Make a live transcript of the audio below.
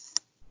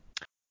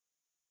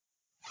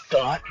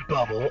Thought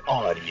Bubble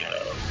Audio.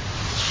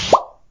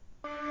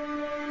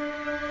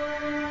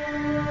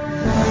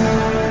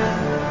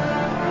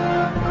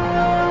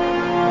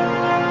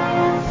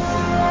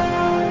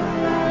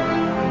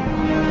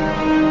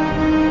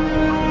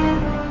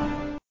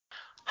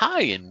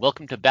 Hi, and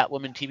welcome to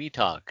Batwoman TV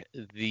Talk,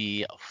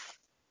 the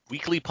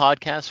weekly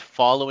podcast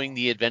following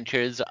the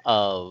adventures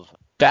of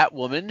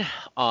Batwoman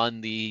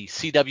on the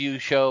CW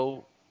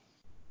show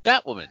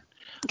Batwoman.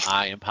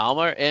 I am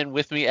Palmer, and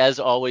with me, as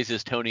always,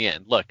 is Tony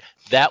N. Look,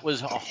 that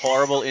was a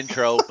horrible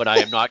intro, but I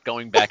am not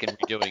going back and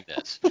redoing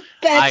this.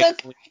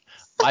 That's okay.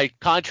 My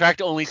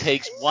contract only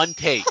takes one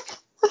take.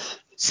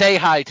 Say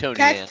hi,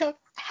 Tony N.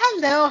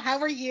 Hello, how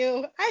are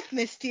you? I've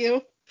missed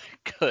you.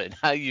 Good.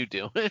 How you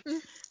doing?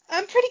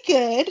 I'm pretty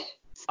good.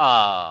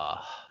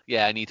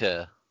 Yeah, I need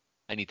to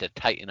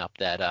tighten up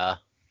that I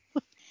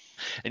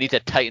need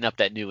to tighten up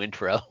that new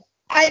intro.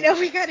 I know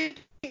we gotta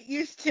get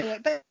used to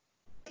it, but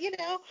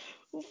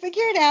we'll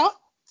figure it out.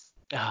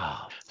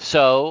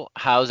 So,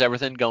 how's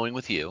everything going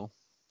with you?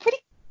 Pretty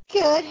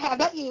good. How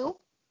about you?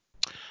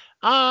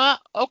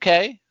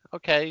 Okay.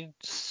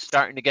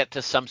 Starting to get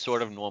to some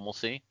sort of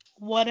normalcy.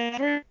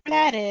 Whatever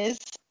that is.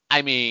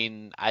 I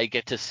mean, I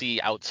get to see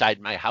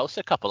outside my house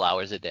a couple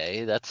hours a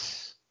day.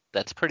 That's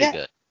pretty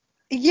good.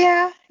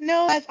 Yeah,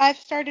 no, I've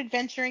started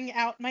venturing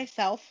out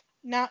myself.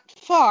 Not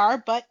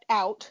far, but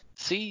out.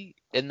 See,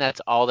 and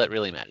that's all that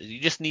really matters. You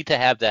just need to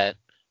have that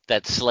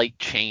slight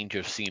change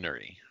of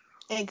scenery.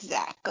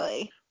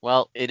 Exactly.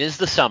 Well, it is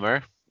the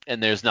summer,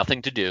 and there's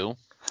nothing to do,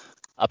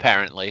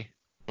 apparently.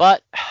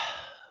 But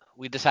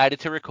we decided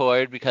to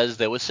record because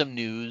there was some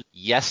news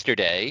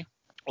yesterday,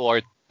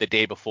 or the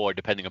day before,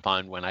 depending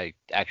upon when I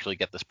actually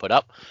get this put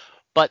up.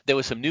 But there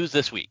was some news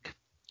this week.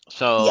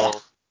 So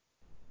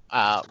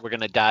we're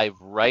going to dive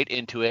right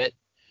into it.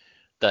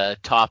 The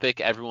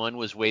topic everyone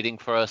was waiting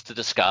for us to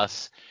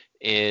discuss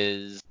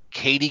is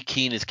Katie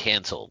Keene is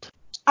canceled.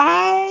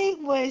 I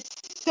was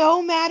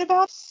so mad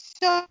about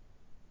that.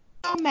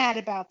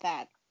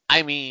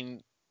 I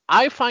mean,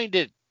 I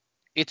find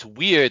it's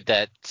weird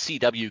that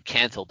CW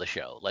canceled the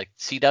show. Like,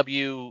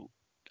 CW,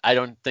 I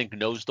don't think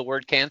knows the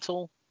word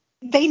cancel.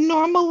 They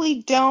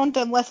normally don't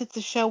unless it's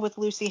a show with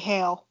Lucy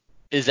Hale.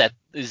 Is that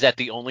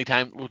the only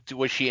time?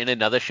 Was she in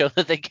another show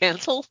that they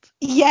canceled?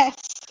 Yes.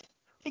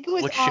 I think it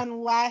was Which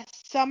on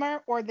last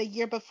summer or the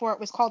year before. It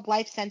was called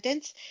Life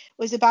Sentence.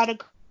 It was about a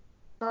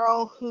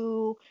girl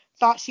who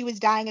thought she was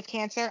dying of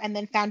cancer and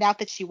then found out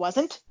that she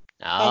wasn't.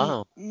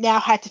 Oh. And now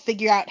had to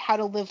figure out how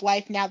to live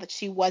life now that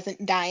she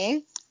wasn't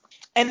dying.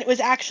 And it was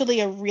actually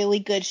a really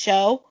good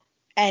show,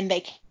 and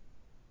they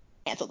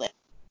canceled it.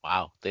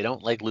 Wow. They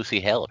don't like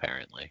Lucy Hale,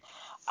 apparently.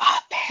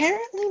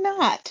 Apparently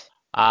not.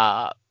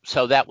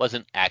 So that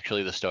wasn't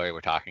actually the story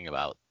we're talking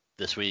about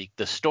this week.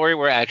 The story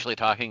we're actually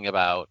talking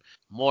about,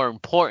 more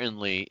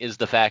importantly, is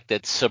the fact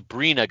that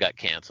Sabrina got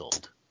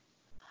canceled.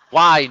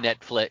 Why,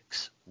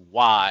 Netflix?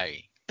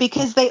 Why?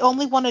 Because they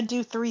only want to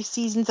do 3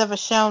 seasons of a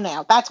show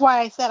now. That's why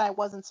I said I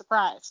wasn't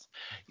surprised.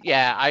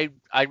 Yeah, I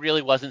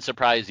really wasn't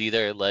surprised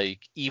either. Like,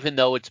 even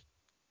though it's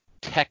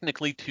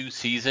technically 2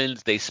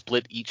 seasons, they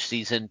split each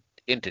season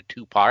into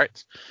 2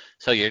 parts.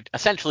 So you're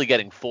essentially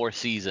getting 4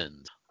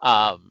 seasons.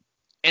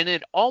 And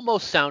it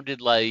almost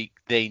sounded like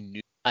they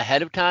knew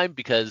ahead of time,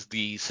 because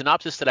the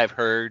synopsis that I've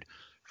heard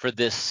for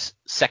this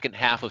second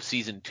half of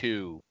season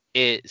 2,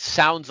 it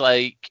sounds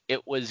like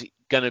it was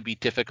going to be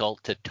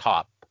difficult to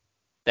top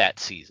that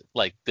season,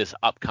 like this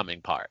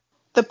upcoming part.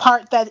 The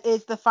part that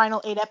is the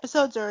final 8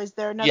 episodes, or is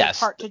there another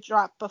part to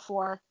drop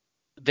before?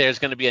 There's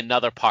going to be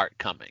another part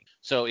coming.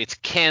 So it's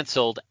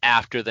canceled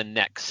after the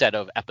next set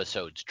of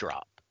episodes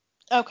drop.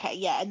 Okay,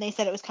 yeah, and they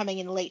said it was coming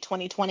in late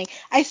 2020.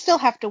 I still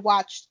have to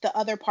watch the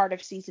other part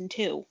of season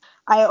 2.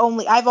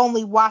 I've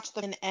only watched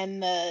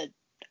the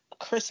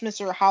Christmas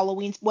or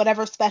Halloween,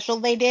 whatever special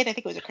they did. I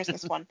think it was a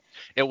Christmas one.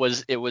 It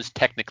was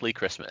technically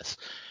Christmas.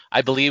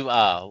 I believe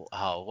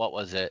what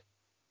was it?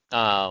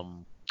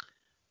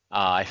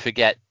 I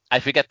forget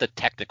the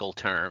technical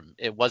term.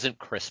 It wasn't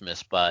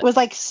Christmas, but it was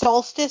like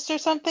solstice or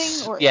something,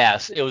 or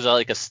yes, it was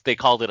like they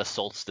called it a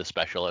solstice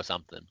special or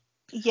something.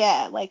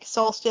 Yeah, like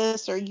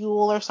solstice or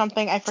Yule or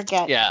something. I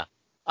forget. Yeah.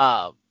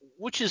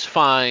 Which is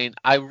fine.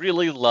 I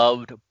really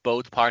loved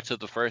both parts of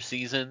the first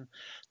season.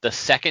 The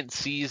second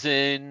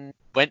season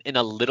went in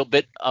a little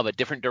bit of a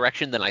different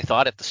direction than I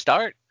thought at the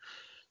start.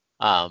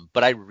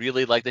 But I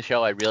really like the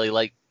show. I really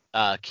like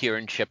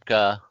Kieran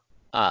Shipka.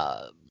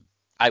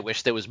 I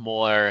wish there was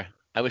more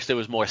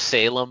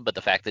Salem, but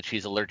the fact that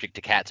she's allergic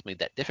to cats made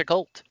that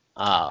difficult.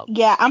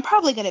 Yeah, I'm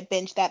probably gonna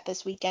binge that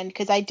this weekend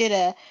because I did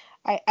a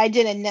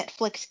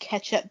Netflix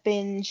catch up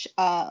binge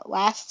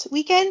last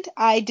weekend.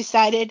 I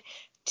decided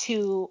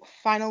to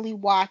finally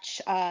watch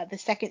the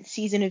second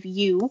season of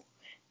You,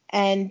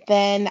 and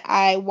then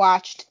I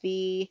watched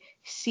the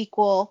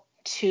sequel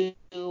to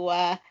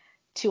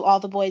All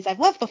the Boys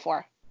I've Loved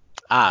Before.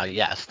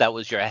 Yes, that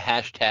was your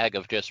hashtag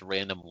of just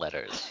random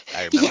letters.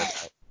 I remember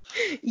Yes. that.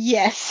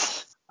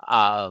 Yes.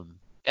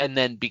 And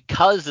then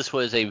because this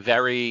was a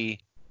very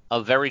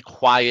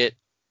quiet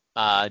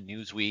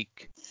Newsweek.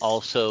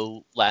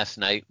 Also, last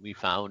night we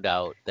found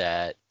out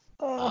that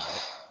Oh,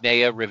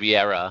 Naya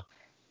Riviera,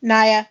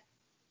 Naya.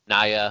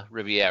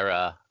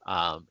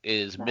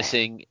 is Naya.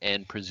 missing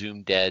and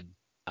presumed dead,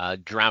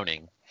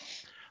 drowning.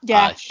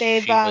 Yeah,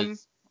 they've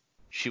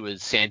She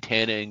was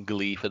Santana in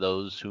Glee for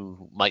those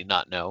who might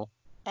not know.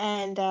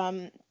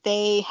 and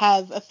they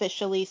have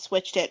officially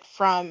switched it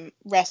from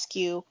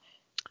rescue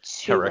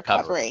To to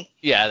recovery. recovery.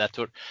 Yeah, that's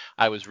what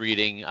I was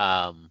reading.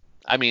 I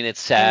mean,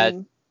 it's sad.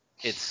 And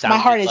It my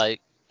heart sounded is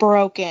like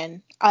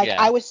broken. Like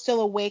yeah, I was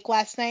still awake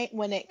last night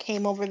when it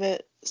came over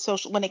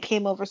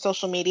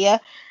social media,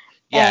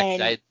 yeah.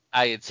 'Cause and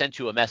I had sent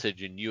you a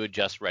message and you had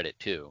just read it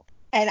too.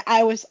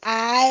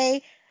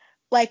 I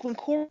like when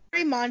Corey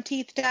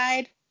Monteith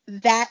died,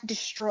 that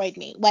destroyed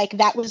me. Like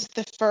that was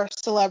the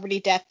first celebrity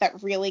death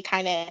that really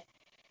kind of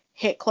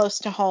hit close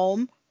to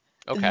home.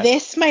 Okay.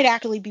 This might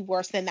actually be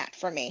worse than that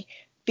for me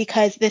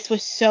because this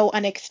was so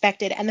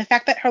unexpected, and the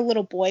fact that her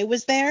little boy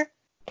was there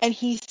and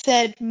he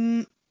said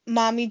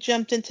mommy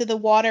jumped into the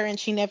water and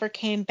she never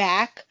came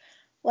back.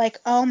 Like,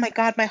 oh my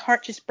god, my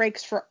heart just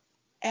breaks for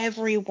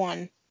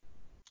everyone.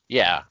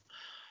 Yeah.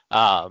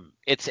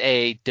 It's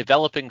a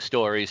developing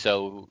story,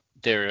 so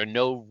there are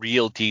no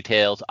real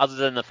details other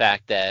than the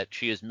fact that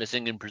she is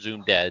missing and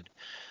presumed dead.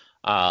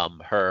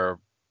 Her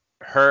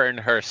and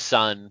her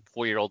son,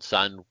 4-year-old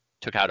son,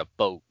 took out a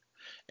boat,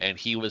 and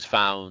he was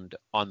found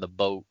on the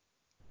boat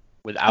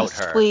without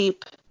her.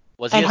 Asleep.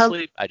 Was he And her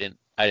asleep? I didn't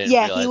Yeah,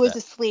 he realize was that.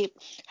 asleep.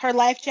 Her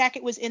life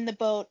jacket was in the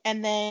boat,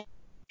 and then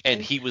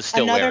And he was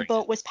still another wearing it.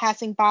 boat was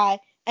passing by,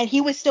 and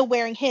he was still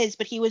wearing his,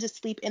 but he was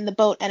asleep in the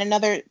boat, and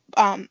another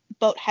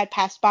boat had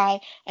passed by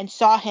and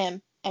saw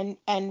him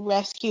and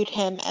rescued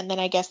him, and then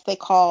I guess they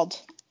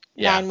called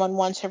Yeah.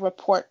 911 to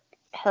report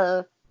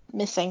her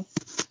missing.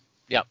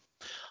 Yep.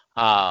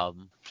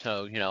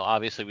 So,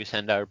 obviously we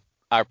send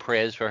our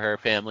prayers for her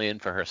family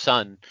and for her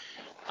son.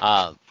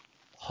 Um,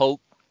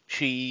 hope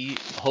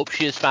hope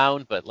she is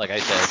found, but like I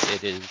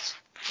said,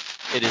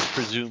 it is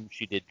presumed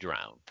she did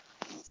drown.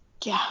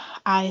 Yeah,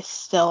 I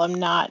still am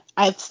not.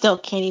 I still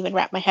can't even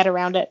wrap my head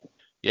around it.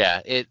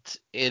 Yeah, it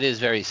is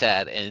very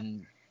sad,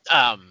 and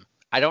um,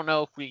 I don't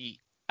know if we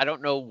I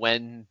don't know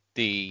when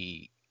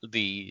the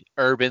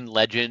urban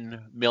legend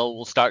mill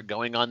will start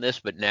going on this,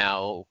 but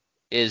now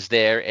is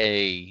there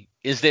a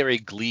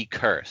Glee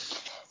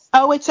curse?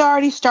 Oh, it's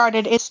already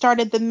started. It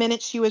started the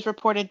minute she was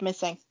reported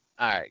missing.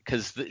 All right,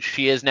 because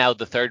she is now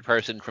the third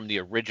person from the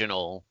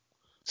original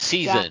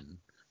Yeah, season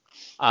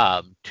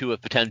to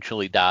have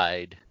potentially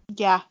died.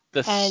 yeah,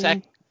 The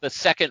and the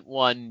second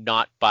one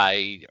not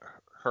by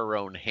her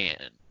own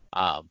hand,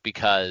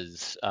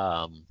 because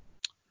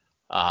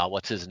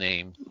what's his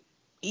name?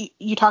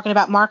 you talking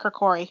about Mark or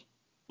Corey?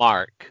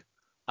 Mark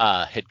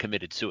had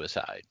committed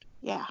suicide.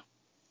 Yeah.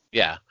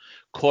 Yeah,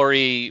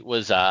 Corey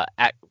was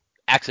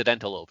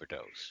accidental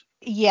overdose,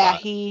 Yeah,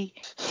 but he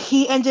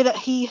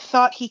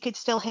thought he could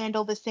still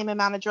handle the same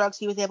amount of drugs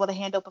he was able to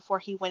handle before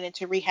he went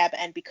into rehab,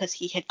 and because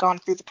he had gone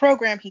through the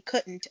program he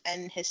couldn't,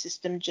 and his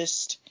system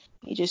just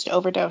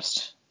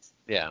overdosed.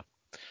 yeah.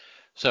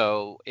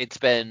 So it's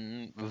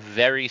been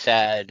very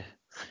sad.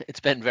 It's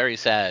been very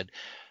sad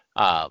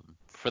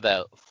for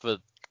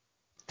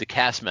the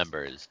cast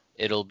members.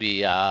 It'll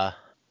be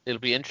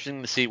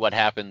interesting to see what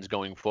happens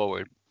going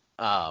forward.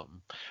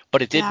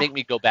 But it did Yeah. make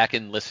me go back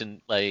and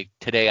listen. Like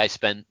today, I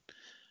spent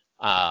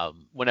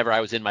whenever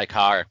I was in my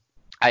car,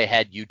 I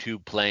had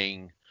YouTube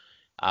playing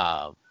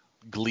uh,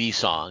 Glee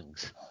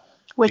songs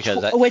Which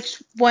because I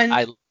which one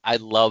I I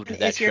loved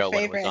that is your show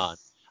when it was favorite? on.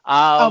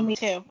 Oh, me Um,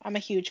 too. I'm a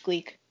huge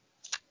Gleek.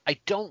 I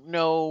don't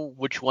know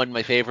which one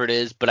my favorite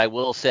is, but I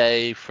will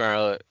say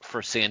for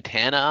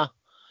Santana,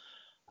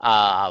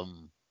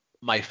 um,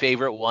 my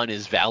favorite one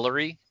is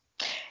Valerie.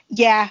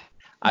 Yeah,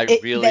 I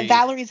that really,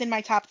 Valerie's in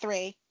my top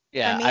three. For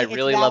yeah, I me, it's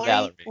really love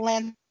Valerie,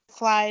 Valerie.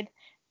 Landslide,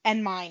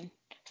 and Mine.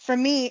 For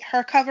me,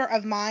 her cover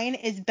of Mine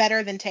is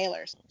better than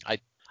Taylor's.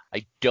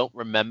 I don't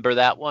remember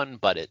that one,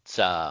 but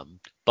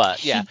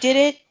She yeah, did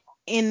it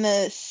in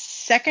the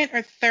second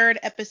or third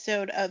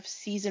episode of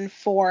season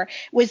 4. It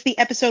was the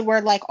episode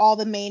where like all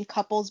the main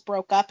couples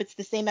broke up. It's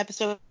the same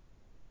episode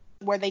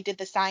where they did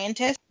the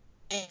scientist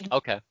and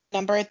okay,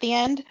 number at the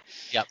end.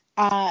 yep,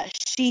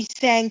 She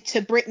sang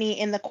to Britney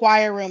in the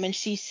choir room, and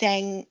she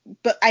sang,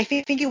 but I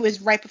think it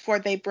was right before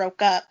they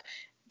broke up.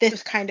 This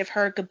was kind of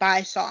her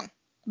goodbye song.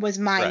 Was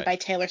Mine right, by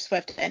Taylor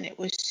Swift, and it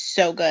was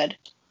so good.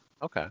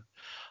 okay.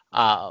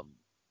 Um,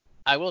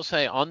 I will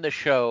say on the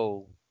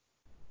show,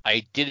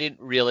 I didn't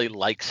really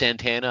like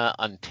Santana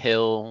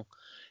until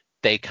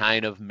they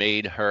kind of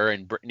made her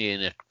and Brittany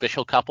an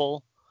official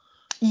couple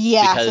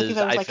Yeah, so I think because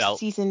that was I like felt,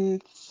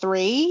 season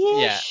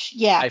yeah, 3-ish.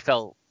 Yeah, I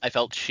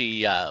felt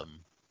she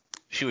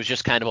was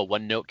just kind of a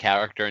one note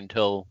character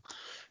until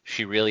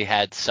she really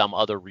had some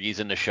other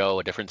reason to show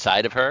a different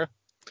side of her.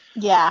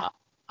 yeah,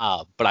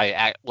 But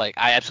I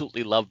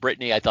absolutely love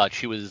Britney. I thought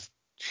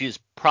she's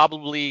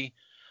probably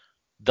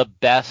the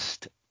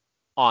best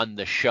on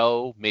the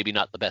show, maybe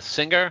not the best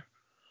singer,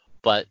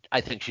 but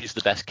I think she's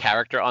the best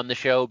character on the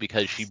show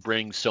because she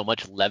brings so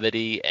much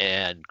levity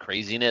and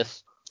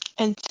craziness.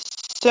 And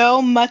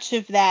so much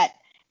of that,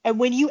 and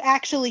when you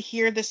actually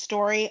hear the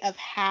story of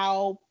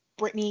how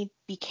Britney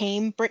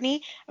became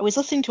Britney, I was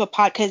listening to a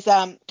pod because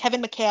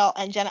Kevin McHale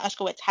and Jenna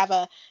Ushkowitz have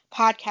a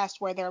podcast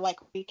where they're like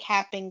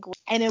recapping,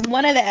 and in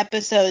one of the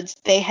episodes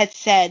they had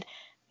said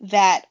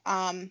that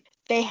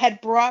they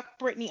had brought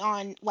Britney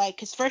on, like,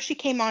 because first she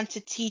came on to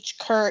teach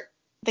Kurt,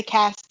 the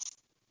cast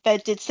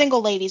that did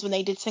Single Ladies, when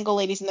they did Single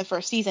Ladies in the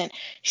first season.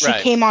 She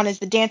Right. came on as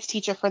the dance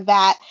teacher for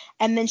that,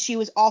 and then she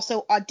was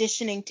also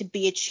auditioning to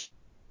be a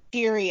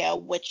Cheerio,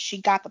 which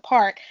she got the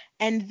part.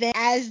 And then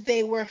as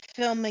they were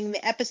filming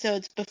the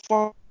episodes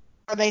before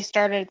they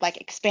started like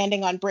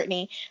expanding on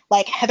Britney,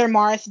 like Heather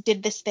Morris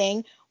did this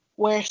thing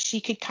where she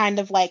could kind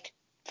of like,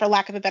 for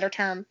lack of a better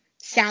term,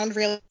 sound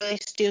really, really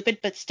stupid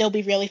but still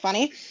be really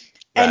funny.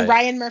 And Right.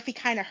 Ryan Murphy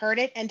kind of heard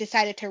it and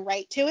decided to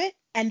write to it,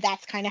 and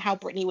that's kind of how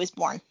Britney was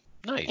born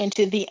Nice.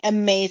 into the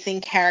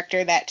amazing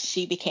character that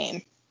she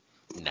became.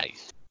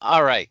 Nice.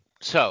 All right.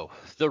 So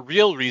the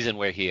real reason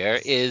we're here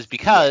is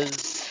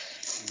because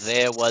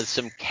there was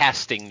some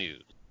casting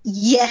news.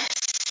 Yes,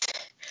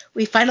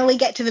 we finally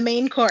get to the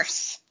main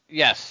course.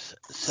 Yes.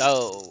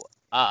 So,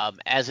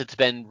 as it's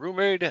been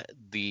rumored,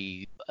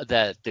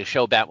 that the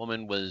show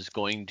Batwoman was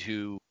going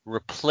to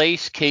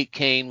replace Kate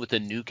Kane with a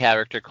new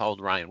character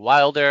called Ryan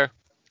Wilder.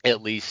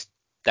 At least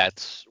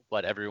that's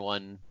what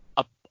everyone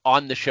up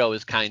on the show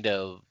is kind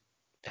of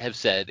have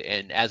said.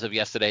 And as of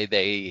yesterday,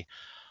 they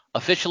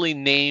officially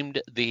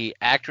named the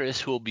actress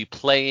who will be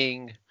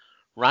playing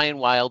Ryan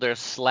Wilder /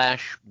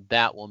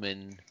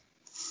 Batwoman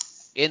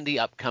in the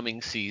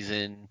upcoming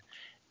season,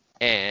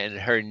 and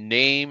her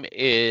name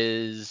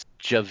is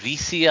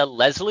Javicia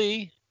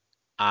Leslie.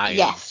 I am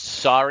Yes.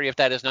 sorry if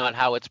that is not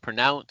how it's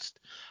pronounced.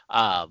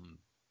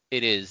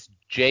 It is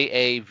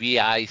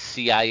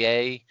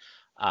Javicia.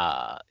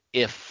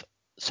 If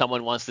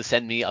someone wants to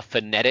send me a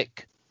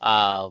phonetic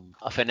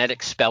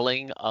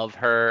spelling of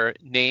her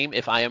name,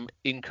 if I am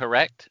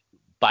incorrect,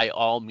 by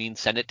all means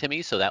send it to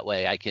me so that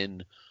way I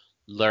can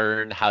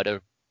learn how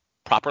to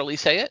properly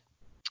say it.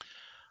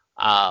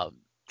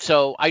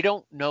 So I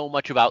don't know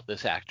much about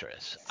this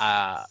actress,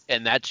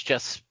 and that's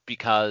just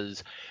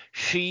because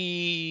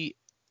she,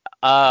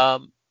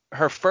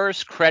 her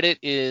first credit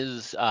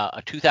is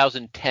a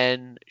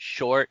 2010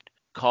 short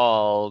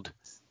called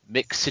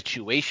Mixed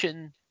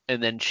Situation,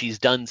 and then she's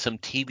done some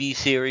TV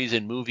series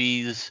and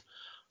movies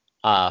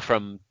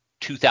from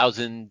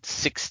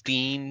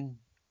 2016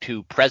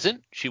 to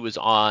present. She was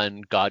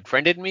on God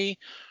Friended Me,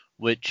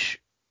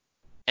 which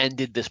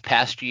ended this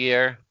past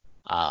year.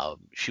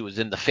 She was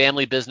in The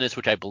Family Business,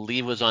 which I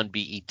believe was on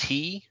BET.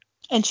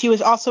 And she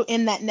was also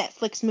in that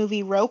Netflix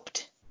movie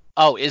Roped.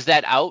 Oh, is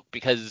that out?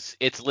 Because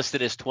it's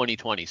listed as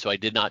 2020, so I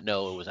did not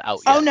know it was out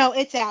Oh yet. no,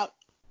 it's out.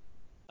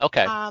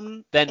 Okay.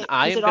 Then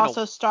it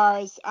also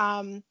stars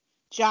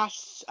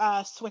Josh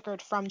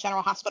Swickard from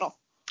General Hospital.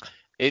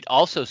 It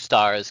also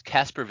stars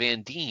Casper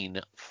Van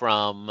Dien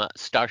from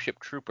Starship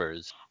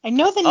Troopers. I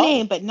know the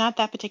name, but not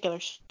that particular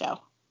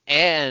show.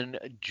 And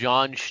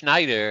John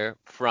Schneider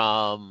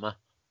from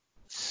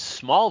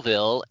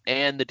Smallville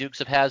and The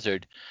Dukes of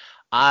Hazzard.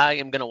 I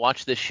am going to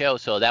watch this show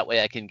so that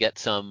way I can get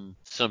some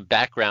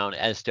background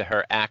as to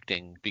her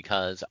acting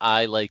because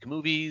I like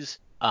movies.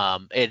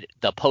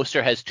 The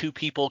poster has two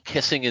people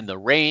kissing in the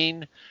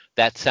rain.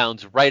 That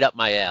sounds right up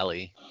my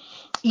alley.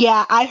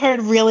 Yeah, I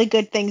heard really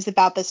good things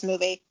about this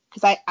movie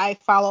because I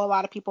follow a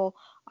lot of people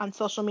on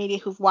social media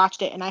who've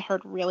watched it, and I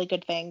heard really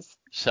good things.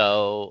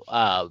 So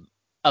a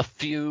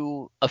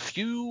few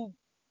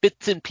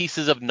bits and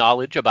pieces of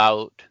knowledge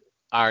about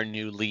our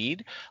new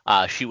lead.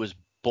 She was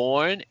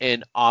born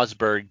in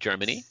Augsburg,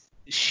 Germany.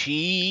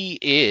 She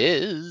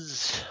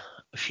was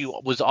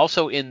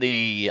also in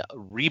the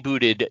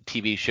rebooted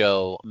TV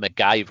show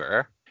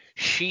MacGyver.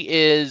 She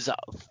is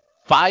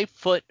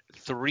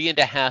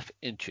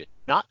 5'3.5"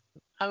 Not,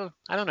 I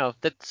don't know.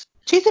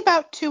 She's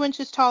about 2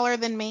 inches taller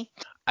than me.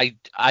 I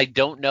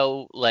don't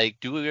know.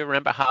 Like, do we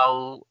remember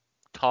how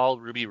tall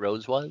Ruby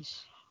Rose was?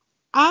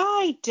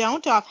 I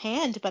don't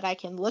offhand, but I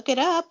can look it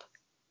up.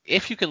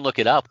 If you can look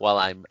it up while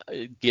I'm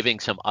giving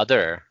some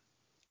other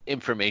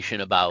information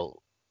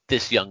about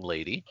this young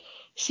lady.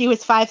 She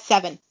was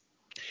 5'7".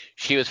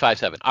 She was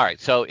 5'7". All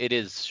right, so it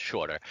is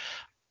shorter.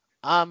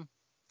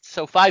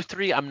 So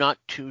 5'3", I'm not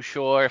too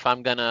sure if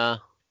I'm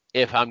gonna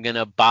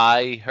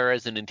buy her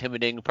as an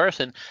intimidating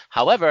person.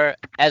 However,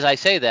 as I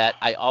say that,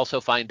 I also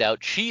find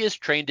out she is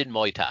trained in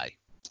Muay Thai.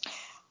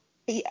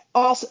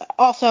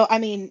 Also, I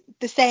mean,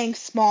 the saying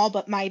 "small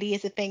but mighty"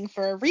 is a thing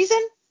for a reason.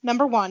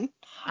 Number one,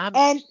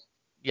 and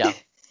yeah,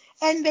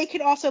 and they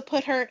could also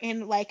put her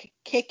in like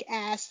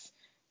kick-ass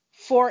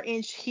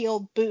 4-inch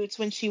heeled boots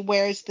when she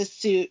wears the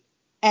suit,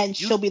 and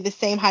she'll be the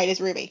same height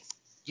as Ruby.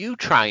 You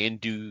try and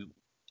do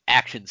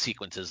action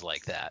sequences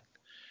like that.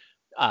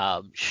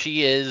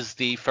 She is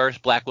the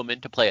first black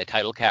woman to play a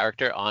title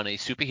character on a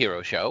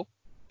superhero show,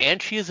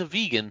 and she is a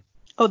vegan.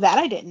 Oh, that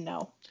I didn't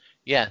know.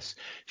 Yes,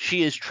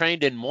 she is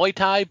trained in Muay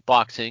Thai,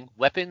 boxing,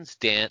 weapons,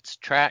 dance,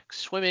 track,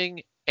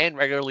 swimming, and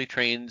regularly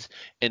trains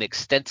in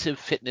extensive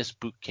fitness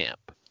boot camp.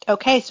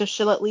 Okay, so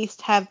she'll at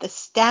least have the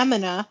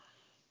stamina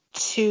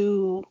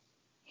to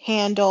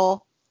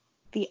handle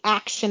the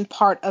action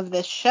part of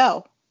this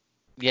show.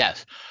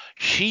 Yes,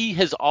 she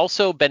has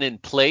also been in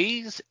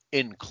plays,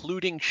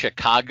 including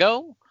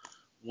Chicago,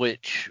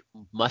 which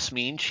must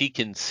mean she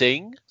can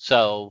sing.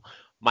 So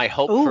my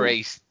hope for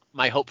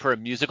Ooh. a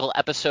musical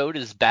episode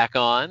is back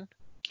on.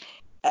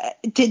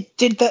 Did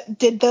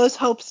those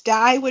hopes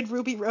die when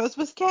Ruby Rose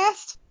was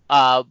cast?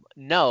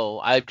 No,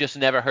 I've just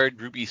never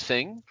heard Ruby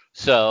sing,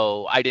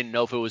 so I didn't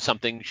know if it was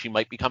something she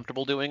might be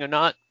comfortable doing or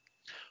not.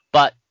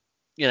 But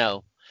you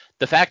know,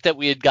 the fact that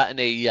we had gotten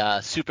a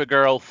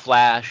Supergirl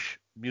Flash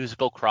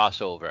musical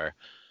crossover,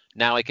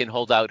 now I can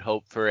hold out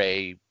hope for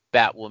a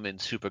Batwoman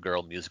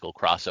Supergirl musical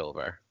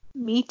crossover.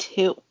 Me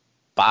too.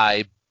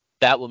 By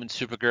Batwoman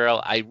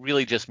Supergirl, I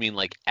really just mean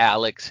like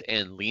Alex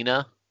and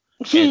Lena.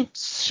 And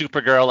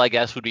Supergirl, I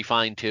guess, would be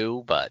fine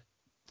too, but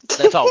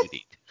that's all we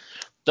need.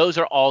 Those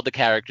are all the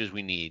characters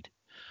we need.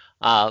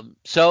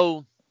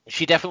 So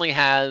she definitely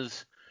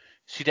has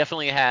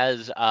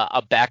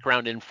a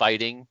background in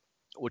fighting,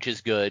 which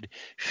is good.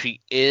 She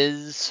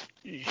does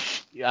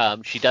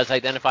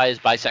identify as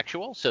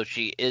bisexual, so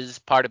she is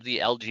part of the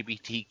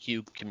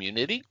LGBTQ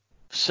community.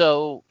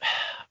 So,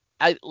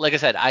 like I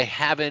said, I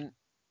haven't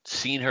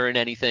seen her in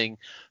anything,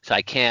 so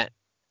I can't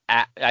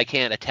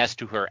attest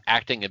to her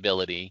acting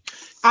ability.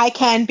 I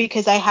can,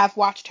 because I have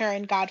watched her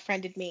in God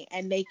Friended Me,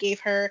 and they gave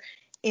her,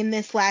 in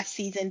this last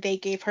season, they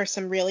gave her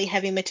some really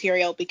heavy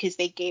material because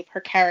they gave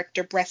her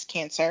character breast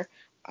cancer.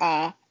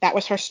 That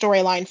was her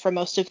storyline for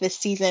most of this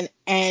season,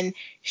 and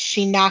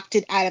she knocked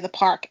it out of the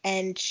park.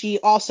 And she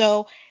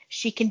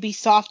can be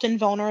soft and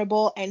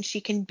vulnerable, and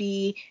she can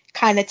be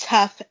kind of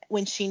tough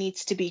when she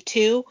needs to be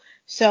too.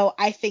 So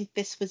I think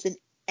this was an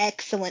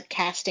excellent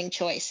casting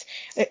choice.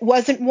 It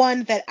wasn't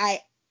one that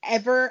I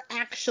ever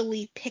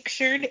actually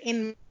pictured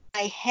in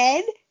my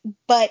head,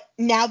 but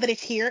now that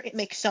it's here, it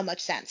makes so much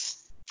sense.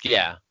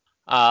 Yeah.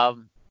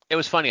 It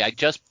was funny. I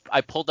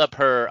pulled up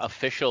her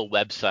official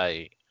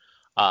website,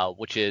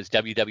 which is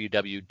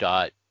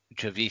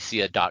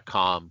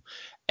www.javicia.com,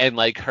 and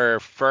like her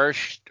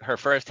first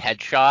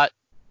headshot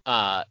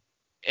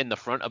in the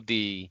front of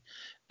the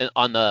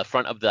on the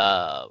front of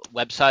the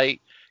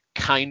website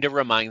kind of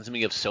reminds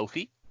me of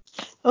Sophie.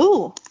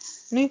 Oh,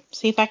 let me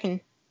see if I can.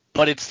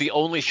 But it's the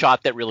only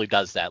shot that really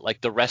does that.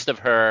 Like the rest of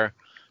her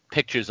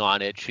pictures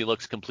on it, she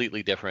looks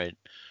completely different.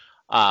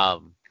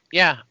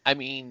 Yeah, I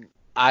mean,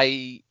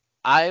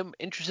 I'm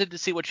interested to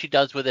see what she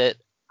does with it.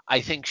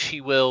 I think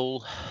she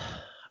will.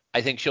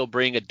 I think she'll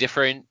bring a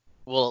different.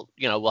 We'll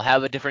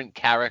have a different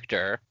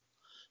character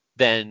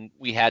than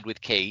we had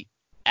with Kate.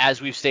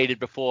 As we've stated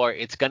before,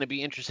 it's going to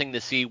be interesting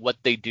to see what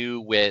they do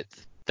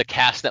with the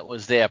cast that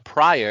was there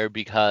prior,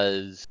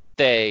 because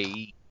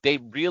they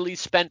really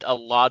spent a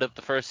lot of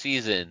the first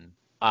season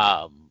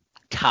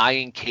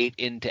tying Kate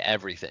into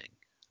everything.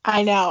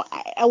 I know.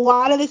 A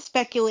lot of the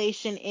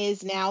speculation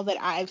is, now that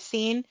I've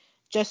seen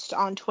just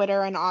on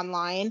Twitter and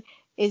online,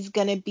 is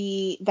going to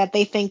be that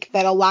they think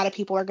that a lot of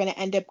people are going to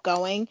end up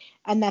going,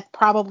 and that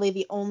probably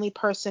the only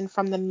person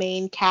from the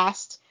main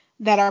cast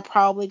that are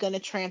probably going to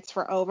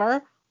transfer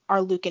over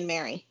are Luke and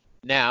Mary.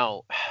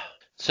 Now,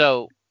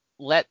 so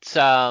let's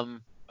all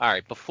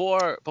right,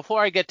 before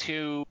I get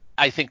to,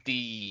 I think,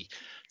 the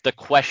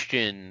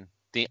question,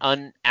 the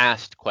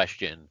unasked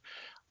question,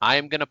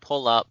 I'm going to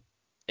pull up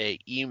a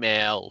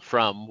email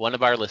from one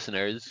of our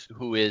listeners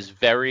who is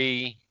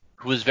very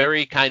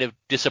kind of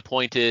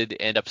disappointed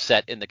and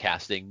upset in the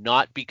casting,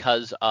 not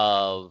because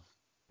of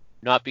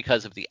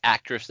the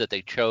actress that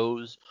they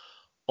chose,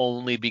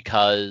 only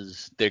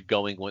because they're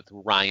going with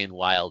Ryan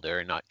Wilder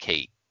and not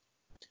Kate.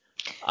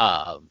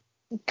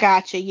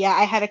 Gotcha. Yeah,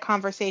 I had a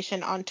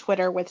conversation on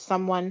Twitter with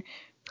someone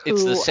who.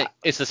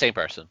 It's the same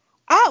person.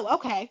 Oh,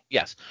 okay.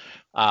 Yes.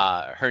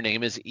 Her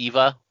name is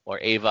Eva or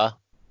Ava.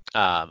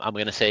 I'm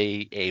going to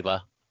say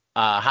Ava.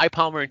 Hi,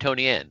 Palmer and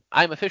Tony Ann.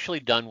 I'm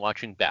officially done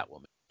watching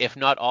Batwoman, if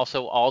not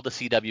also all the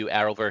CW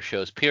Arrowverse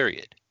shows,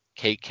 period.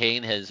 Kate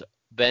Kane has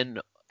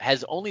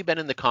only been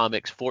in the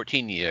comics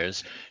 14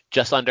 years,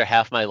 just under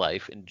half my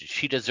life, and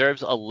she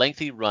deserves a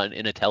lengthy run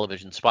in a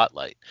television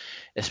spotlight,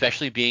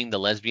 especially being the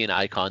lesbian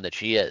icon that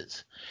she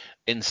is.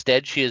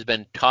 Instead, she has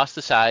been tossed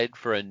aside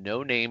for a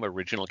no-name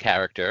original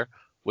character,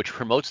 which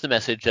promotes the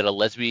message that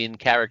lesbian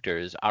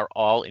characters are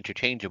all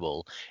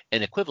interchangeable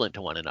and equivalent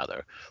to one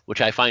another, which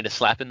I find a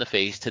slap in the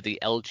face to the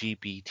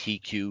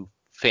LGBTQ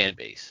fan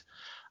base.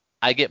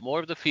 I get more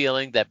of the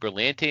feeling that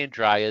Berlanti and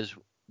Dryas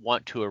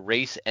want to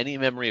erase any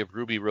memory of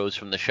Ruby Rose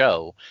from the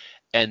show,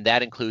 and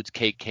that includes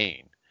Kate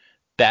Kane.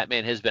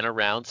 Batman has been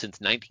around since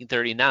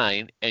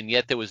 1939, and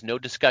yet there was no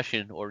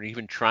discussion or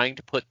even trying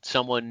to put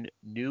someone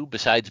new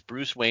besides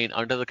Bruce Wayne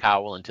under the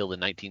cowl until the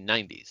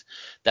 1990s.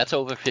 That's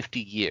over 50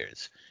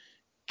 years.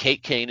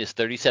 Kate Kane is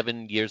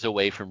 37 years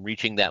away from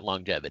reaching that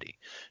longevity.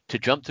 To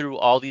jump through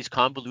all these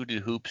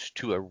convoluted hoops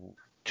to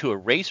to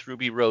erase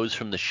Ruby Rose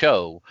from the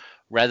show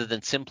rather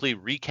than simply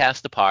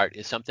recast the part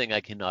is something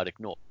I cannot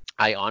ignore.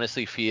 I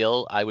honestly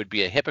feel I would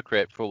be a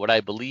hypocrite for what I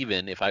believe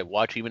in if I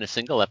watch even a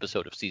single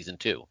episode of season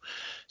 2.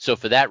 So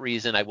for that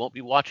reason, I won't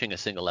be watching a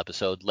single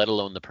episode, let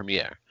alone the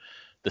premiere.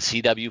 The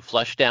CW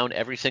flushed down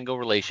every single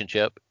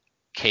relationship,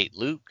 Kate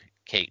Luke,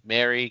 Kate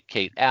Mary,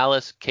 Kate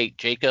Alice, Kate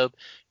Jacob,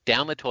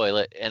 down the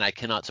toilet, and I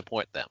cannot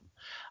support them.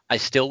 I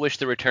still wish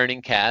the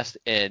returning cast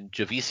and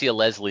Javicia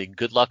Leslie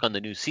good luck on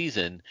the new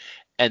season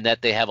and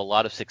that they have a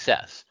lot of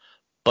success.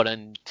 But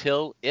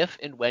until, if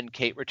and when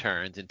Kate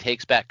returns and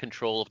takes back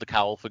control of the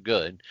cowl for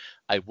good,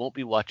 I won't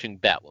be watching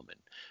Batwoman.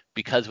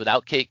 Because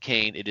without Kate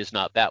Kane, it is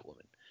not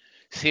Batwoman.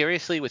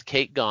 Seriously, with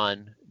Kate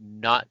gone,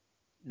 not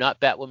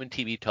Batwoman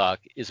TV Talk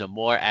is a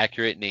more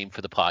accurate name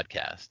for the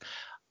podcast.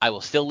 I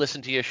will still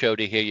listen to your show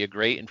to hear your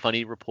great and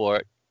funny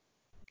report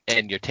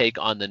and your take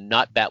on the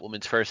not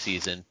Batwoman's first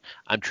season.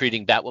 I'm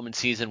treating Batwoman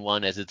season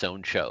 1 as its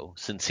own show.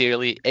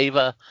 Sincerely,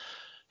 Ava.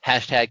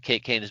 Hashtag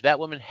Kate Kane is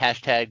Batwoman.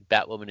 Hashtag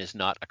Batwoman is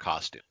not a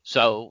costume.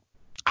 So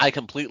I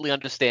completely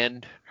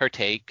understand her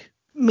take.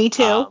 Me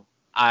too.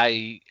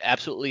 I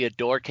absolutely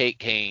adore Kate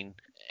Kane.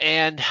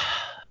 And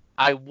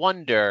I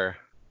wonder,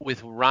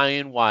 with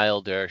Ryan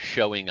Wilder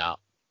showing up,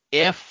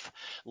 if,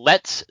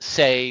 let's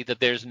say that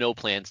there's no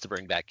plans to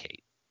bring back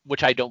Kate,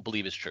 which I don't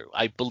believe is true.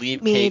 I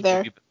believe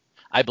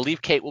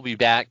Kate will be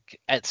back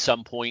at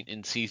some point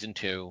in season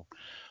 2.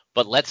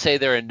 But let's say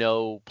there are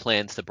no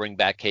plans to bring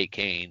back Kate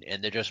Kane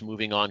and they're just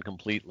moving on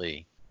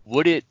completely.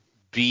 Would it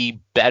be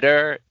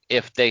better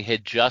if they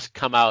had just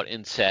come out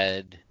and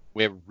said,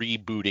 we're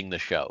rebooting the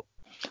show?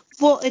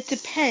 Well, it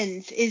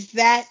depends. Is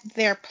that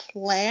their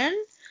plan?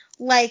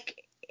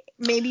 Like,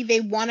 maybe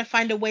they want to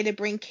find a way to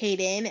bring Kate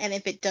in, and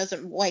if it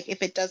doesn't work.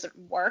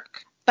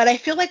 But I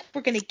feel like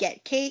we're going to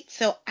get Kate,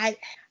 so I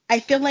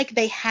feel like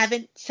they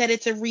haven't said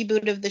it's a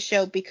reboot of the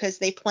show because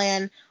they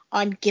plan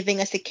on giving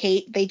us a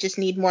Kate. They just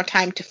need more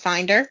time to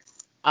find her.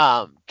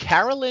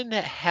 Carolyn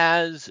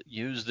has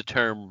used the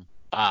term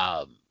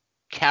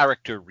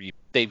character reboot.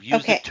 They've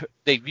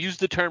used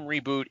the term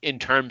reboot in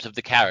terms of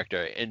the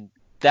character, and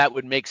that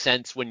would make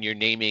sense when you're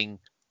naming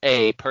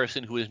a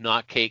person who is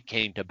not Kate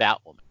Kane to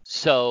Batwoman.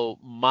 So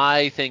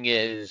my thing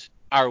is,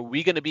 are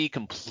we going to be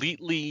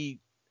completely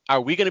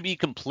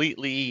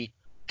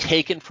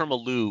taken from a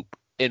loop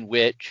in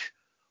which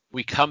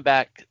we come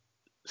back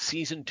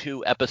season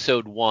 2,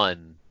 episode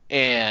 1,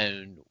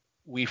 and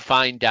we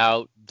find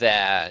out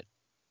that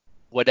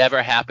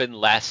whatever happened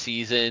last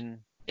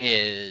season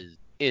is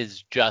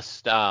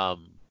just no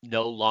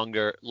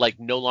longer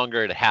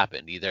it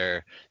happened.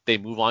 Either they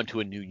move on to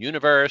a new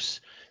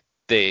universe,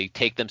 they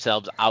take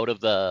themselves out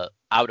of the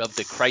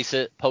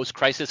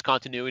post-crisis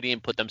continuity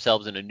and put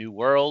themselves in a new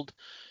world,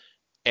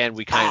 and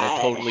we kind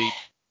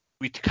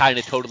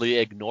of totally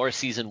ignore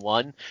season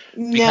 1.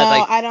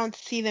 No, I don't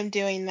see them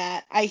doing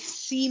that. I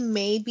see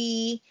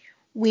maybe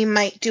we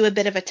might do a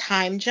bit of a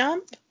time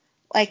jump,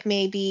 like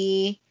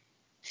maybe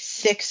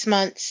 6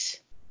 months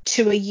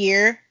to a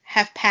year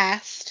have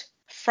passed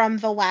from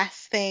the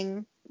last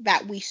thing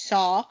that we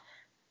saw.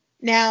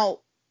 Now,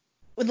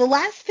 the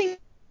last thing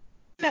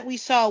that we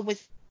saw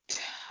was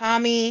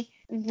Tommy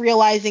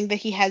realizing that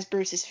he has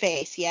Bruce's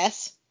face,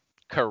 yes?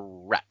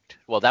 Correct.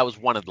 Well, that was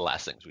one of the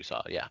last things we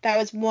saw, yeah. That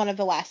was one of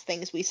the last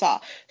things we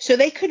saw. So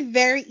they could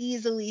very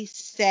easily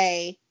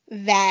say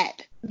that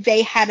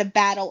they had a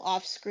battle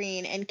off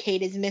screen and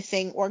Kate is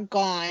missing or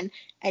gone,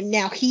 and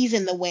now he's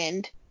in the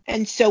wind.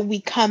 And so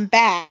we come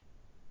back,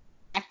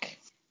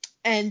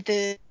 and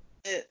the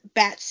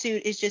bat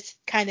suit is just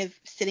kind of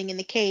sitting in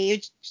the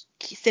cave,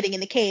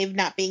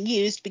 not being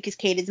used because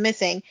Kate is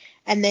missing.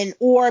 And then,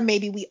 or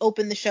maybe we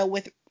open the show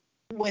with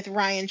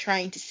Ryan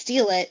trying to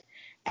steal it,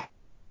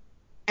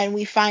 and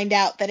we find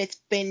out that it's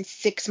been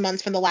 6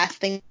 months from the last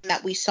thing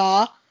that we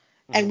saw,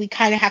 and we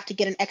kind of have to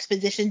get an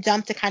exposition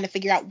dump to kind of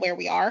figure out where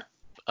we are.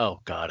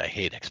 Oh, God, I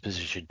hate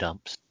exposition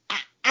dumps.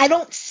 I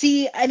don't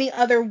see any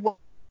other way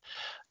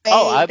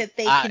that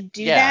they could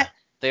do that.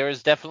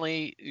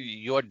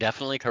 You're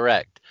definitely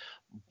correct.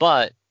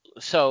 But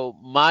so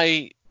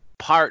my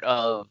part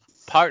of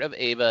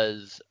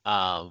Ava's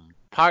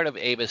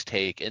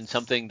take, and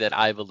something that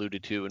I've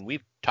alluded to, and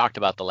we've talked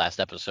about the last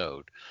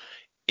episode,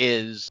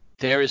 is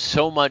there is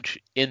so much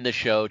in the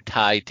show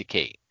tied to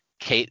Kate.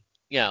 Kate,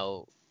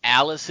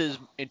 Alice's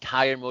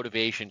entire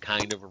motivation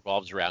kind of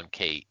revolves around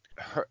Kate.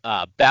 Her,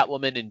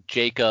 Batwoman and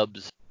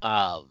Jacob's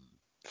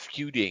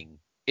feuding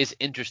is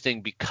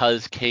interesting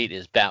because Kate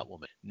is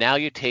Batwoman. Now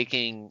you're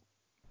taking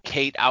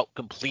Kate out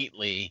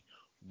completely.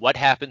 What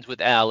happens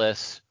with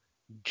Alice?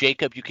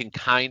 Jacob, you can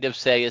kind of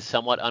say, is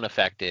somewhat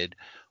unaffected.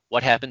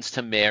 What happens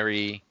to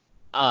Mary?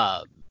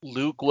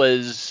 Luke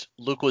was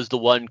the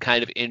one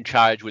kind of in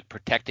charge with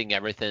protecting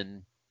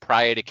everything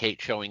prior to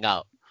Kate showing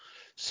up.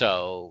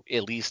 So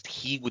at least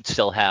he would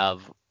still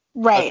have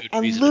a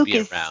good reason to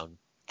be around.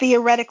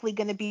 Theoretically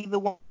going to be the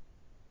one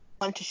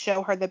to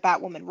show her the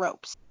Batwoman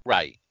ropes.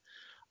 Right.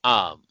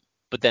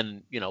 But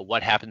then,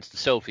 what happens to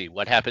Sophie?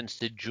 What happens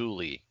to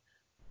Julie?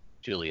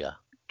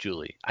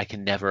 I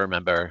can never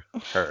remember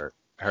her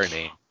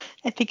name.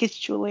 I think it's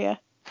Julia.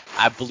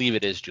 I believe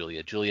it is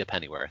Julia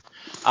Pennyworth.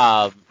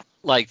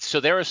 So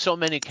there are so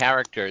many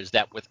characters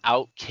that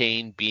without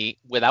Kate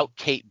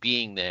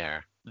being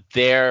there,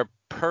 their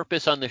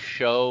purpose on the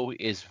show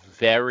is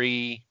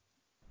very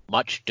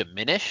much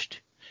diminished.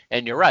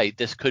 And you're right,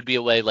 this could be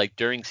a way, like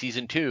during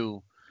season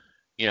 2,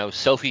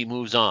 Sophie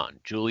moves on,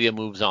 Julia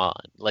moves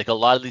on. Like a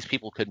lot of these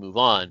people could move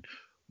on,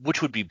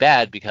 which would be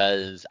bad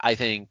because I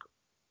think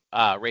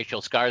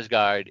Rachel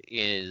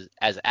Skarsgård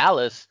as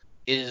Alice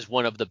is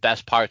one of the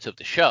best parts of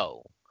the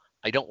show.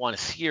 I don't want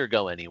to see her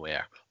go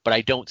anywhere, but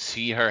I don't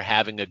see her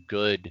having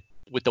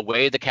with the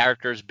way the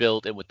character is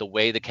built and with the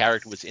way the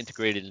character was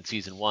integrated in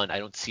season 1, I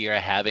don't see her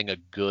having a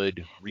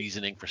good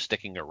reasoning for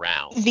sticking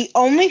around. The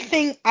only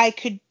thing I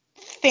could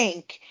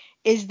think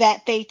is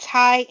that they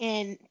tie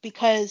in,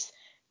 because,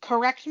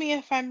 correct me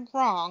if I'm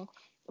wrong,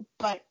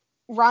 but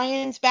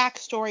Ryan's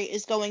backstory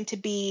is going to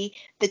be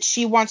that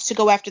she wants to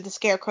go after the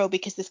Scarecrow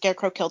because the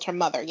Scarecrow killed her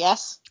mother,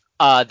 yes?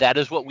 That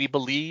is what we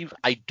believe.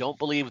 I don't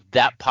believe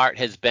that part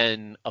has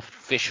been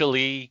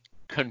officially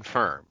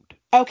confirmed.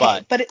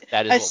 Okay, but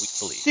that is what we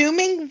believe.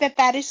 Assuming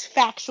that is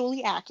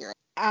factually accurate,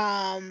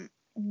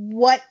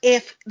 what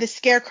if the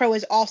Scarecrow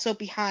is also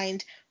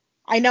behind?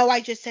 I know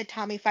I just said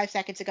Tommy 5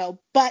 seconds ago,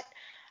 but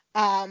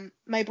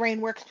my brain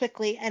works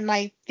quickly and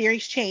my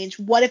theories change.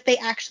 What if they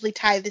actually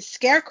tie the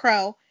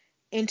Scarecrow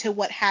into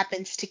what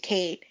happens to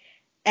Kate,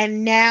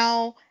 and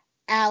now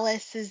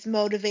Alice's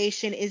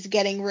motivation is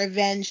getting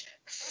revenge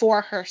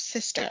for her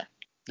sister?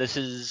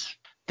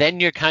 Then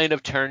you're kind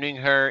of turning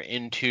her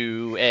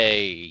into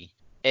a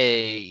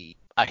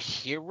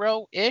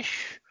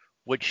hero-ish,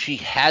 which she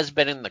has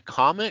been in the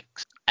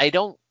comics. I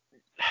don't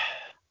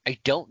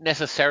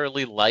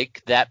necessarily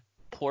like that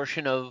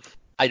portion of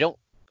I don't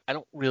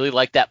really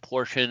like that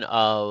portion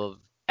of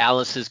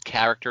Alice's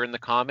character in the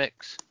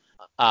comics.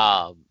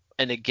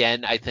 And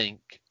again, I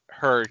think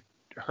her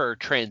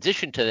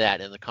transition to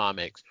that in the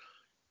comics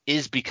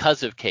is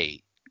because of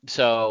Kate.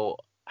 So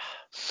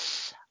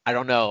I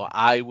don't know.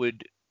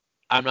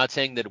 I'm not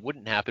saying that it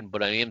wouldn't happen,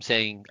 but I am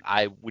saying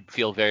I would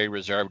feel very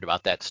reserved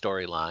about that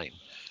storyline.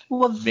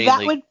 Well,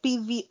 that would be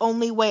the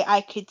only way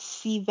I could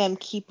see them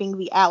keeping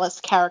the Alice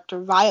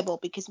character viable,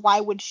 because why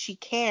would she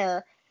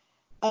care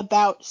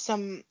about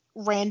some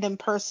random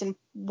person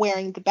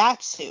wearing the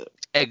bat suit?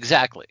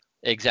 Exactly.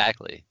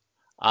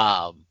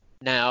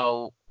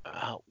 Now,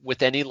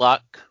 with any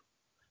luck,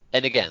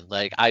 and again,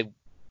 like I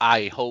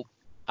hope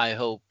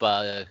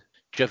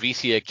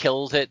Javicia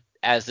kills it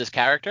as this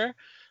character.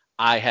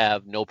 I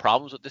have no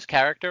problems with this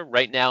character.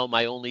 Right now,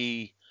 my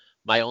only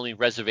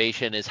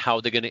reservation is how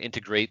they're going to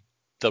integrate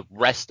the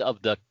rest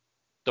of the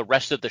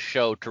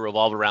show to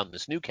revolve around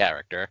this new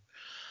character.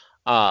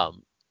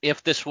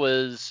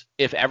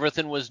 If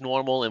everything was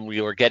normal and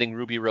we were getting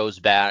Ruby Rose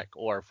back,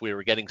 or if we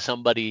were getting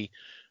somebody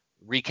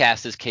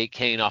recast as Kate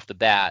Kane off the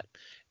bat,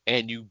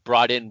 and you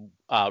brought in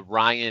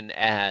Ryan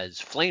as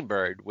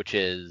Flamebird, which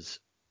is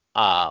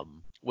a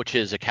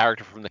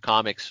character from the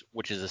comics,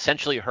 which is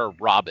essentially her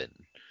Robin.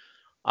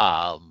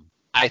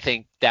 I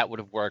think that would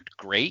have worked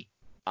great.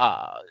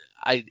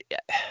 I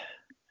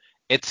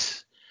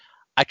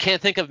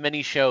can't think of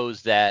many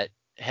shows that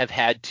have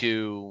had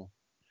to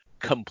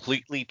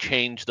completely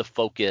change the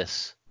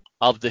focus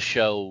of the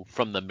show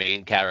from the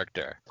main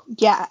character.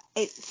 Yeah,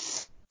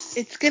 it's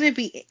gonna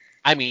be.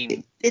 I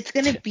mean, it's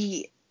gonna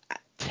be.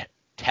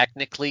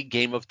 Technically,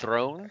 Game of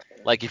Thrones.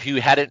 Like, if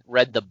you hadn't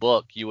read the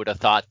book, you would have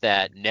thought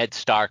that Ned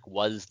Stark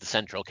was the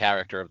central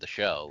character of the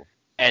show,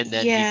 and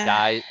then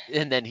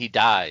he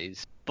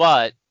dies.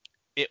 But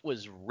it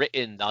was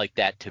written like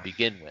that to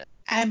begin with.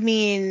 I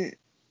mean,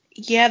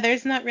 yeah,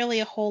 there's not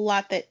really a whole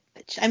lot that.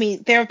 I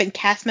mean, there have been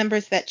cast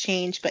members that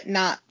change, but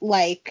not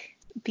like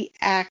the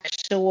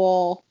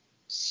actual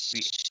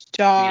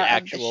star the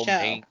actual of the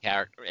show. Main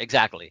character.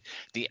 Exactly,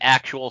 the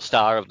actual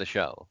star of the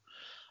show.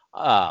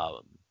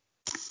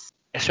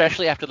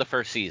 Especially after the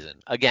first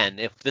season. Again,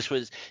 if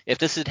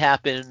this had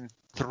happened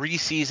 3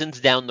 seasons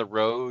down the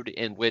road,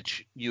 in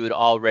which you had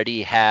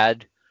already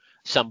had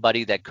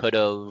somebody that could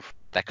have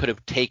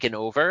taken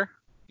over,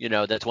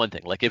 that's one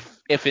thing. Like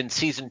if in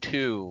season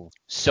 2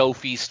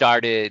 Sophie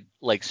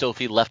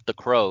left the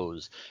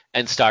Crows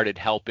and started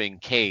helping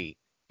Kate,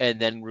 and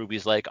then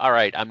Ruby's like, all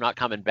right, I'm not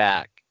coming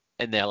back,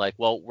 and they're like,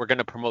 well, we're going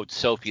to promote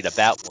Sophie to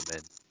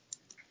Batwoman.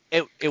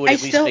 It would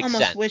at least make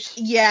sense.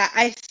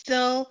 I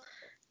still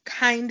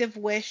kind of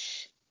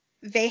wish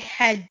they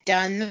had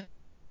done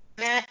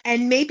that,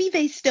 and maybe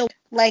they still,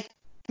 like,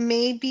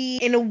 maybe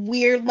in a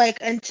weird, like,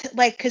 until,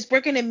 like, because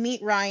we're gonna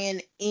meet Ryan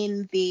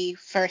in the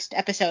first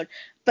episode,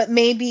 but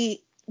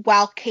maybe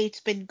while Kate's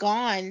been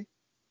gone,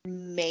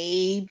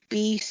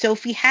 maybe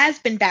Sophie has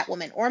been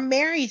Batwoman, or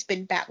Mary's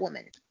been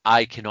Batwoman.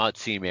 I cannot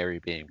see Mary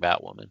being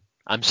Batwoman.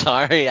 I'm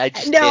sorry, I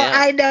just can't.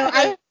 I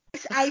know.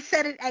 I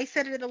said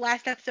it in the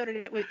last episode,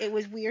 and it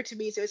was weird to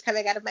me, so it was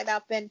coming out of my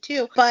mouth then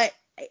too. But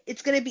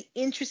it's going to be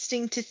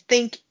interesting to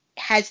think,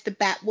 has the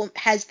bat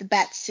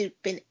suit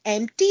been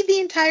empty the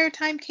entire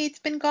time Kate's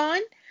been gone,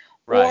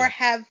 right. or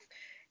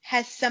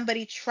has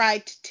somebody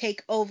tried to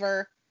take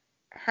over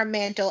her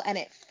mantle, and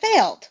it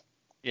failed.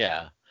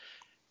 Yeah.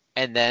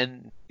 And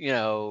then,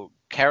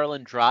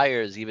 Carolyn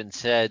Dryers even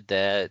said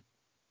that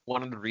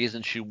one of the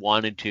reasons she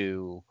wanted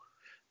to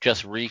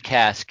just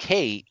recast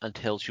Kate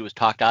until she was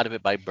talked out of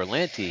it by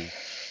Berlanti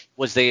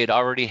was they had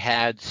already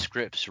had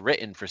scripts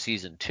written for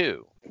season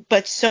 2.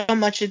 But so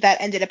much of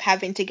that ended up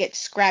having to get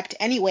scrapped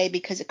anyway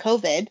because of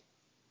COVID.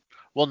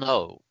 Well,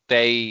 no,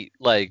 they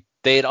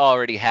had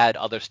already had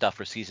other stuff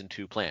for season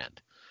 2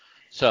 planned.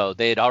 So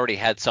they had already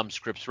had some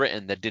scripts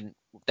written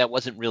that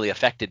wasn't really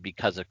affected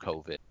because of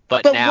COVID.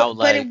 But now,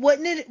 but it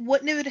wouldn't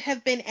it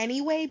have been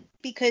anyway,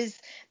 because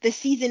the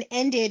season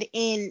ended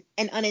in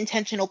an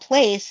unintentional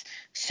place,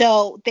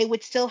 so they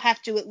would still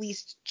have to at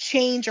least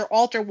change or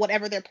alter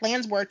whatever their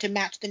plans were to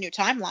match the new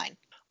timeline.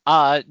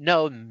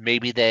 No,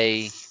 maybe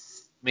they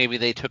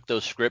took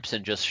those scripts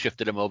and just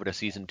shifted them over to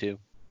season 2.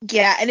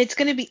 Yeah, and it's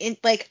going to be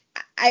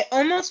I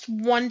almost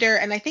wonder,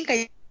 and I think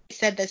I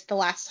said this the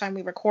last time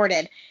we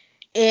recorded,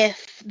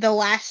 if the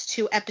last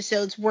 2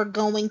 episodes were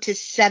going to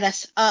set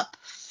us up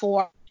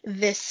for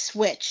this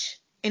switch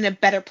in a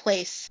better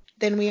place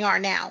than we are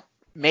now.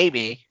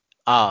 Maybe.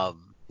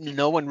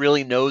 No one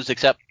really knows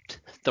except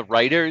the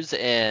writers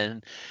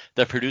and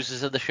the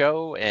producers of the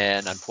show,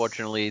 and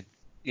unfortunately,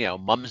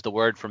 mum's the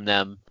word from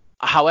them.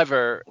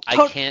 However,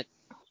 I can't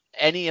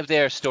any of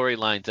their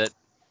storylines that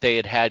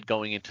they had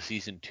going into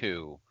season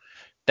 2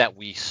 that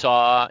we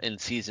saw in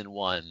season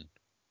 1,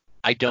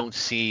 I don't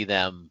see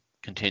them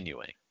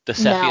continuing. The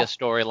Cephia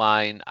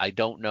storyline, I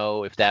don't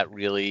know if that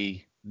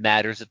really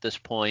matters at this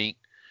point.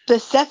 The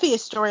Cephia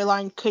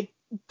storyline could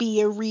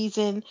be a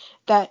reason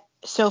that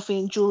Sophie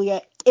and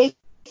Julia, if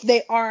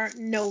they are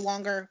no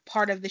longer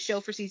part of the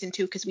show for season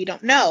 2, because we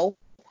don't know,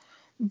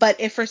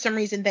 but if for some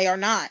reason they are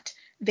not,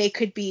 they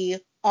could be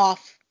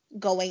off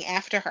going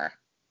after her,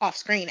 off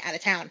screen, out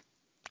of town.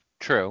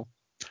 True.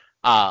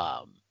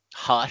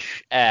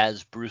 Hush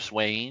as Bruce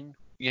Wayne,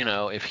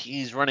 if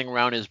he's running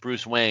around as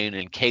Bruce Wayne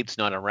and Kate's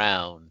not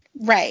around,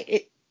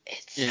 right?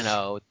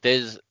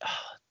 There's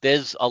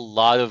a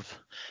lot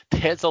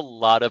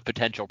of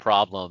potential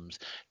problems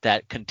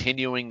that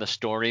continuing the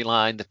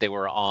storyline that they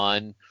were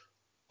on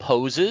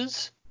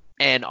poses.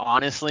 And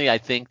honestly, I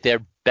think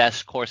their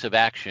best course of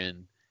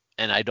action,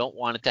 and I don't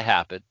want it to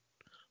happen,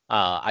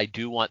 I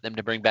do want them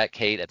to bring back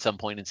Kate at some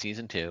point in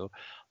season 2,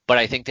 but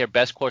I think their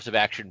best course of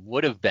action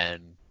would have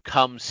been,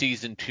 come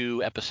season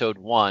 2, episode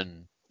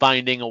 1,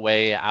 finding a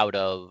way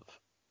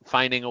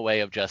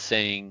of just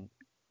saying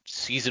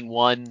season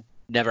 1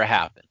 never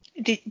happened.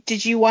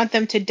 Did you want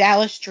them to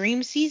Dallas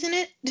Dream season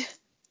it?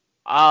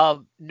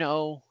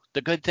 No.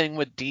 The good thing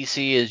with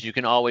DC is you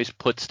can always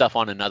put stuff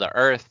on another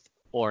Earth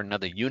or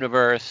another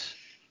universe.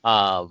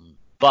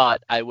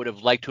 But I would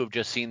have liked to have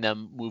just seen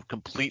them move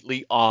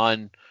completely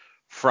on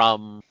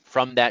from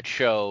that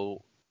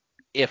show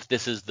if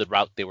this is the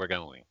route they were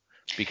going,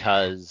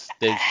 because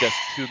there's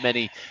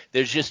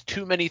just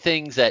too many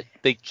things that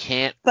they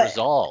can't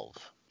resolve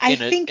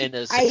in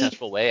a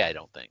successful way. I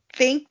don't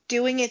think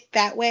doing it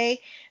that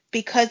way,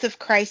 because of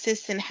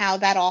Crisis and how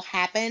that all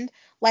happened.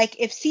 Like,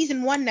 if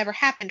season 1 never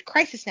happened,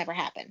 Crisis never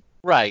happened.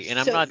 Right, and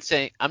I'm not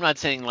saying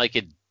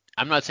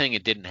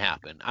it didn't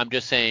happen. I'm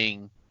just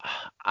saying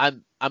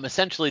I'm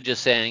essentially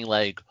just saying,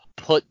 like,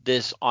 put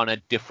this on a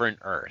different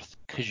Earth,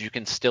 because you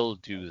can still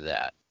do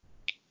that.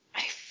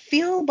 I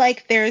feel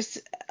like there's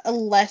a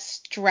less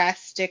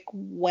drastic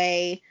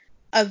way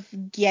of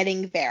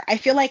getting there. I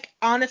feel like,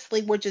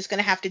 honestly, we're just going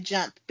to have to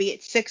jump, be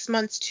it 6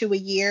 months to a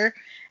year,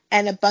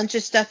 and a bunch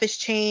of stuff has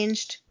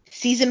changed.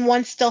 Season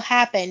 1 still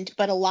happened,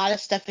 but a lot of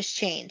stuff has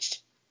changed.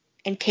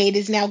 And Kate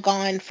is now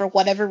gone for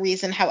whatever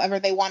reason, however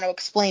they want to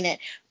explain it.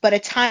 But a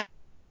time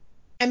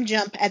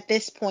jump at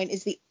this point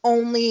is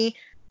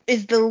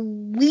the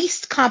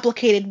least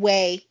complicated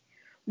way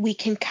we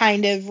can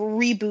kind of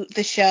reboot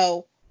the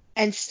show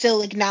and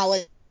still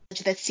acknowledge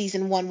that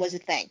season 1 was a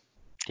thing.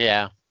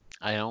 Yeah,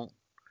 I don't.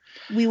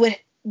 We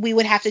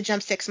would have to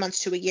jump 6 months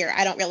to a year.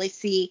 I don't really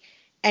see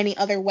any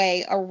other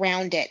way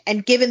around it.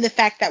 And given the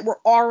fact that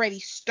we're already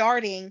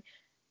starting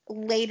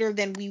later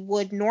than we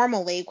would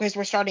normally, because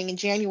we're starting in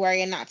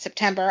January and not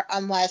September,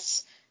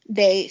 unless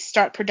they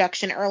start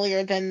production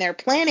earlier than they're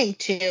planning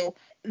to,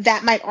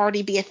 that might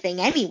already be a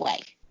thing anyway.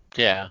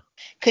 Yeah.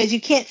 Because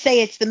you can't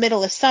say it's the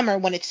middle of summer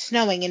when it's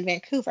snowing in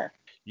Vancouver.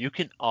 You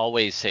can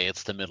always say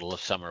it's the middle of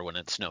summer when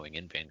it's snowing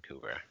in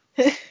Vancouver.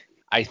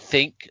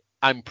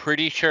 I'm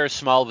pretty sure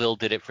Smallville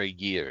did it for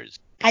years.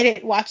 I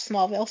didn't watch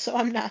Smallville, so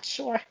I'm not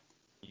sure.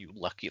 You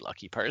lucky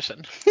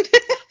person.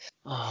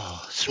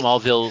 Oh,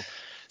 Smallville.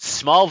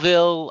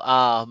 Smallville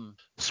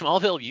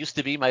used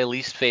to be my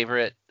least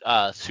favorite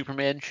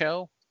Superman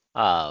show.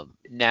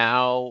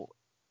 Now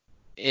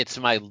it's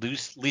my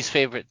least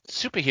favorite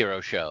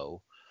superhero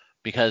show,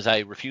 because I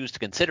refuse to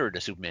consider it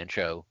a Superman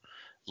show.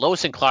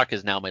 Lois and Clark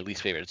is now my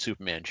least favorite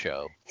Superman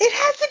show. It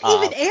hasn't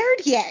even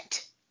aired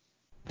yet.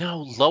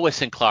 No,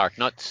 Lois and Clark,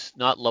 not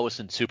Lois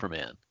and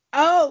Superman.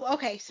 Oh,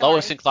 okay, sorry.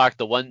 Lois and Clark,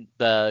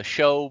 the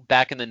show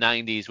back in the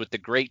 90s with the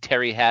great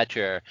Terry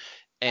Hatcher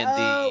and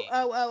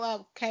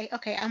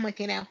okay, I'm with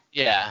you now.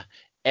 Yeah,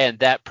 and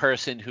that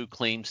person who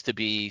claims to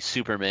be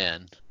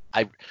Superman.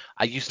 I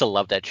used to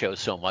love that show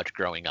so much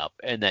growing up,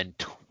 and then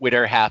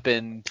Twitter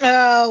happened,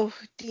 Oh,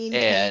 Dean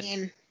and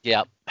Cain.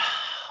 yep.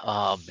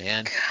 Oh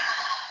man,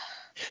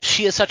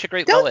 she is such a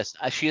great Don't Lois.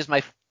 She is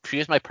my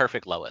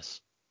perfect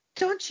Lois.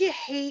 don't you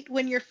hate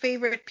when your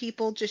favorite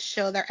people just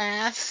show their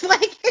ass?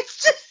 Like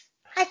it's just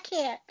I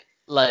can't.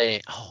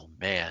 Like, oh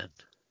man,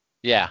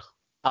 yeah.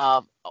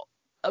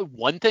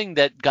 One thing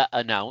that got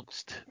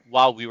announced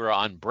while we were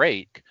on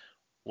break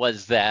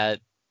was that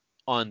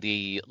on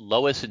the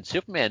Lois and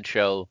Superman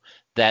show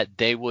that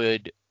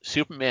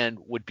Superman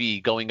would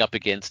be going up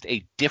against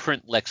a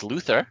different Lex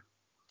Luthor.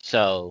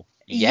 So,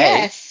 yay.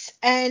 Yes,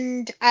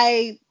 and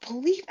I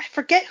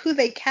forget who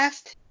they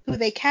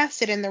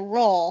casted in the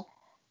role,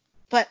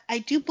 but I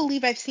do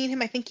believe I've seen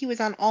him. I think he was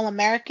on All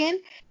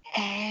American,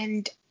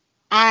 and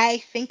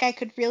I think I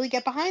could really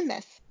get behind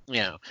this.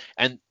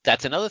 And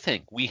that's another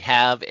thing. We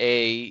have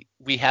a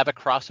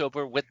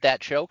crossover with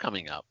that show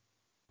coming up.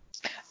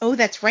 Oh,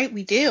 that's right,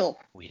 we do.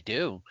 We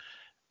do.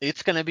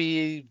 It's going to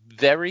be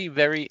very,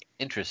 very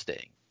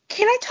interesting.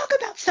 Can I talk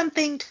about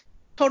something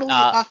totally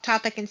Uh, off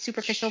topic and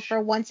superficial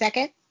for 1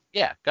 second?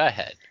 Yeah, go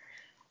ahead.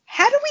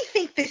 How do we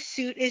think this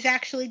suit is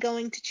actually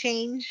going to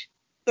change?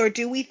 Or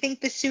do we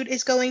think the suit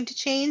is going to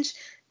change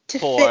to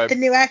fit For the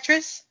new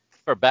actress?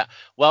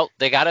 well,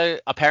 they got to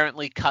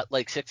apparently cut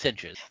like 6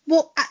 inches.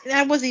 Well,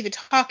 I wasn't even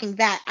talking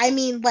that. I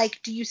mean,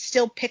 like, do you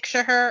still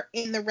picture her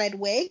in the red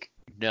wig?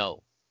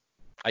 No,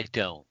 I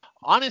don't.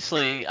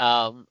 Honestly,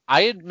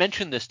 I had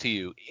mentioned this to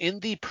you in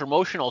the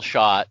promotional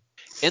shot.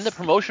 In the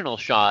promotional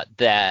shot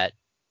that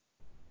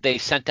they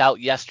sent out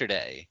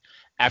yesterday,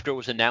 after it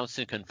was announced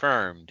and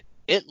confirmed,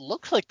 it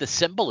looks like the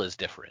symbol is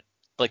different.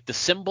 Like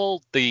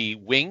the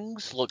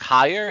wings look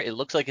higher. It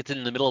looks like it's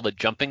in the middle of a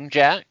jumping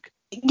jack.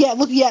 Yeah,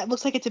 it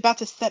looks like it's about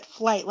to set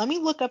flight. Let me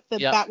look up the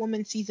Yep.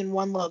 Batwoman season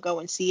 1 logo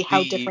and see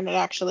how The different it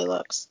actually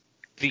looks.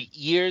 the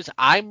ears,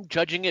 I'm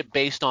judging it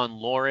based on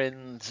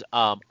Lauren's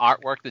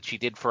artwork that she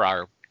did for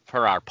our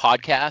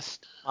podcast.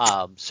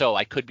 So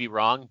I could be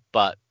wrong,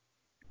 but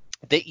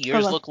the ears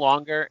Hold on. look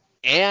longer,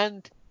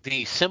 and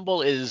the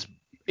symbol is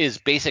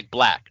basic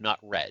black, not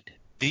red.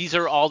 These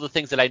are all the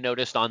things that I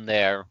noticed on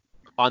their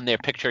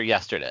picture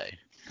yesterday.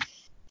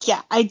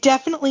 Yeah, I'm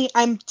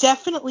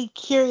definitely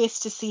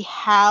curious to see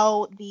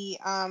how the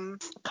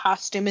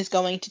costume is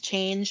going to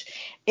change,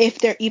 if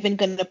they're even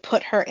going to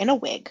put her in a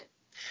wig.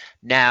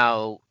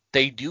 Now,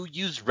 they do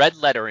use red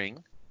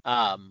lettering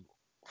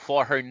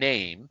for her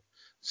name,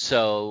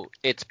 so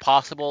it's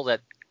possible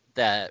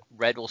that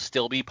red will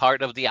still be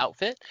part of the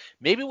outfit.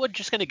 Maybe we're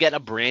just going to get a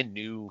brand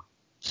new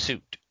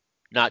suit,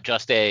 not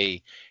just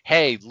a,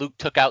 hey, Luke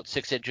took out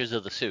 6 inches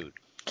of the suit.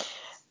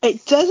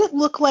 It doesn't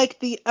look like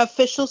the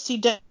official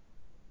CW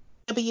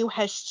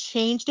has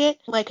changed it,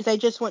 like, because I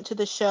just went to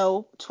the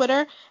show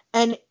Twitter,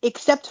 and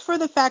except for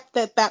the fact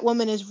that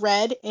Batwoman is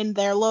red in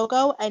their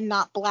logo and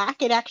not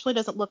black, it actually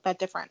doesn't look that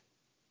different.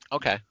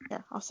 Okay.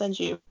 Here, I'll send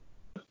you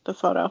the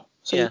photo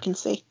so you can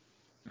see.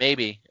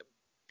 Maybe.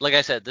 Like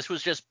I said,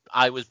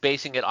 I was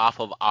basing it off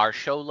of our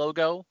show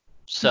logo.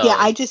 So yeah,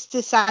 I just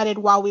decided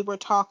while we were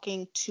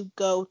talking to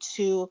go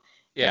to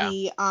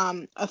the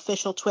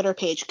official Twitter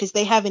page, because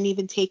they haven't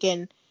even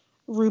taken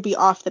Ruby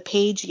off the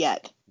page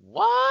yet.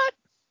 What?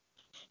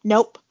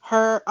 Nope.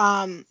 Her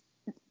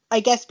I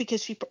guess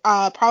because she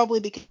probably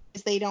because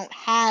they don't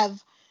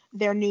have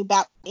their new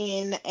Bat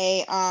in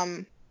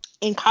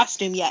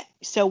costume yet.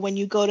 So when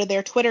you go to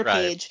their Twitter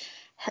page,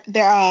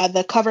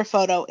 the cover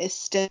photo is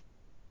still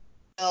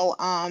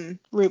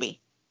Ruby.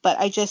 But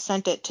I just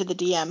sent it to the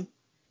DM,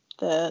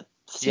 the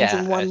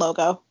season 1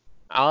 logo.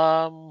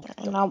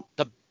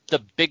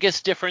 The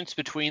biggest difference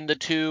between the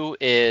two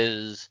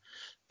is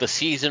the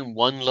season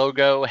 1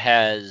 logo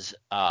has,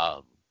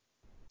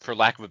 for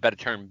lack of a better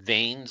term,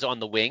 veins on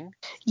the wing.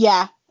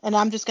 Yeah, and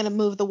I'm just gonna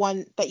move the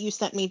one that you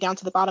sent me down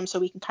to the bottom so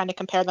we can kind of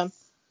compare them.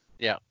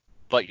 Yeah,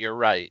 but you're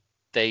right.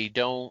 They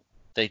don't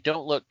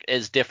look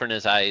as different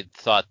as I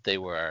thought they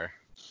were.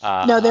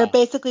 No, they're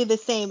basically the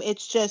same.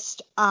 It's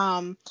just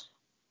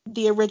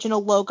the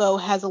original logo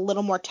has a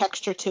little more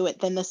texture to it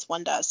than this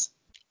one does.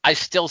 I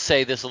still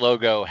say this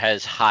logo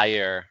has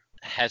higher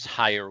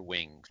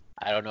wings.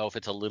 I don't know if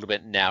it's a little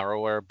bit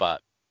narrower,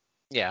 but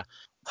yeah.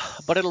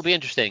 But it'll be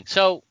interesting.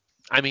 So,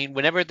 I mean,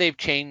 whenever they've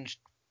changed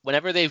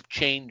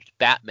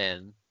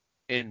Batman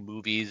in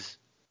movies,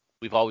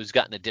 we've always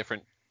gotten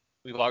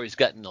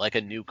like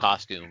a new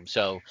costume.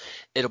 So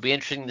it'll be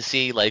interesting to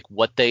see like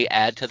what they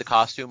add to the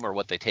costume or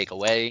what they take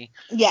away.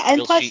 Yeah,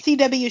 and plus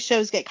CW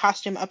shows get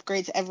costume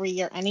upgrades every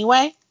year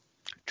anyway.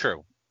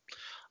 True.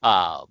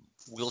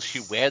 Will she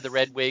wear the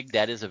red wig?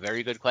 That is a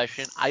very good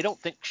question. I don't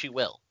think she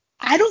will.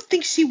 I don't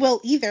think she will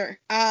either,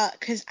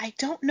 because I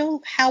don't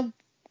know how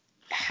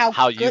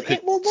good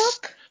it will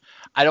look.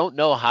 I don't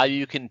know how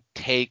you can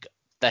take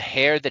the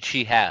hair that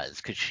she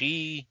has,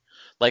 because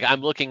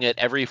I'm looking at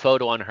every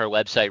photo on her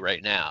website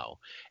right now,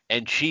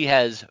 and she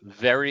has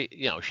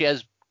she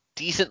has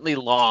decently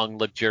long,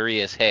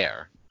 luxurious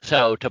hair.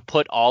 So to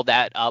put all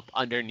that up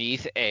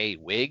underneath a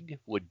wig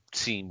would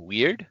seem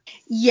weird.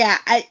 Yeah,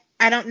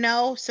 I don't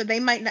know. So they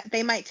might not,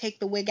 they might take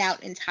the wig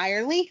out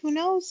entirely. Who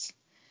knows?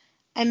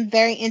 I'm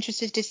very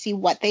interested to see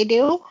what they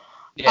do.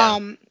 Yeah.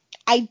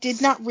 I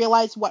did not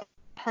realize what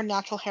her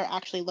natural hair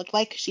actually looked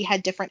like. She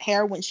had different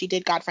hair when she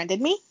did God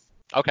Friended Me.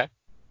 Okay.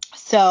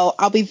 So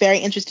I'll be very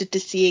interested to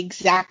see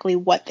exactly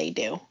what they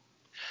do.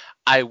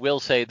 I will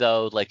say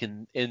though, like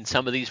in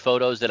some of these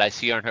photos that I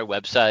see on her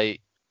website,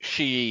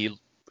 she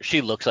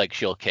looks like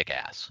she'll kick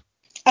ass.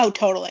 Oh,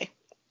 totally.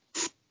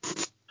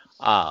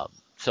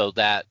 So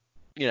that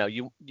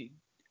you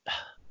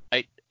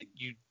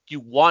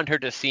want her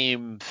to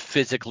seem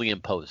physically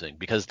imposing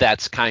because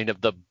that's kind of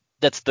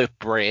that's the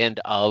brand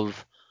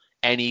of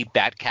any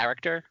Bat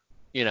character.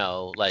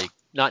 Like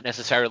not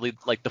necessarily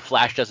like the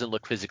Flash doesn't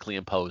look physically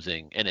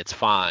imposing and it's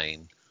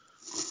fine.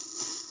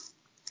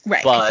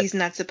 Right, because he's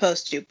not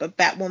supposed to, but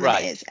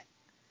Batwoman is.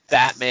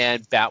 Batman,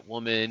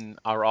 Batwoman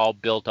are all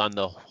built on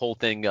the whole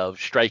thing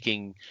of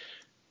striking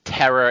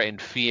terror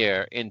and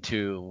fear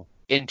into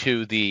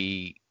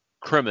the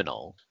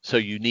criminal. So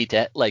you need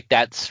to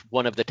that's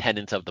one of the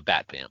tenets of the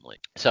Bat family.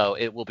 So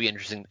it will be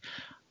interesting.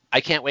 I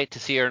can't wait to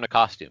see her in a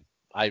costume.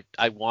 I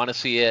want to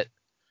see it.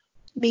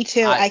 Me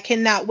too. I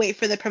cannot wait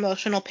for the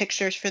promotional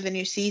pictures for the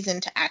new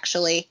season to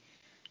actually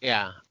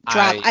drop.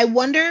 I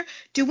wonder,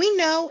 do we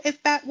know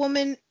if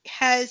Batwoman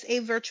has a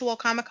virtual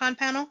Comic-Con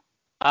panel?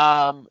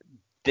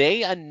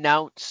 They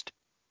announced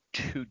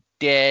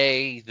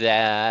today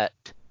that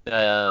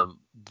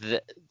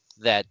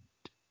that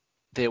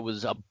there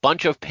was a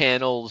bunch of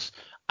panels.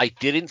 I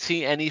didn't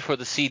see any for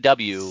the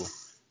CW.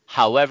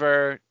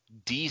 However,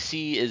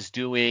 DC is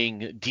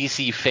doing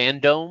DC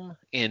Fandom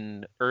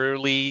in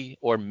early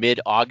or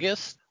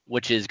mid-August,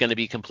 which is going to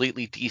be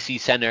completely DC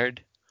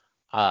centered.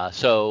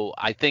 So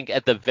I think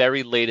at the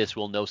very latest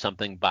we'll know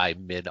something by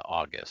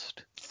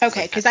mid-August.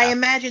 Okay, because I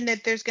imagine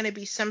that there's going to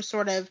be some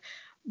sort of,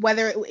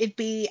 whether it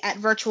be at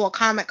Virtual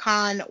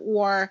Comic-Con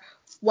or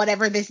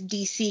whatever this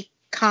DC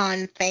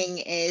Con thing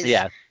is.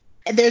 Yeah.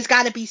 There's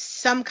got to be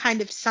some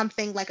kind of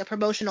something, like a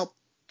promotional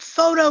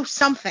photo,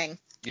 something.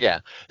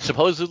 Yeah.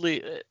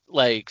 Supposedly at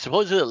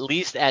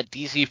least at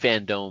DC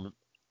Fandom,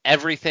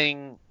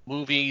 everything,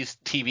 movies,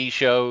 TV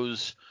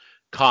shows,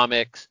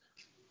 comics,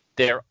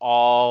 they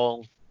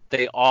all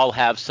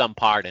have some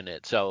part in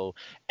it. So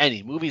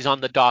any movies on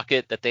the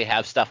docket that they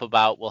have stuff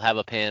about will have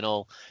a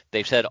panel.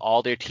 They've said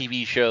all their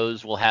TV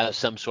shows will have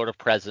some sort of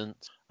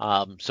presence.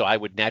 So I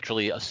would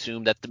naturally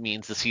assume that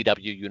means the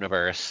CW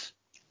universe.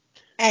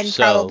 And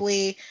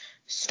probably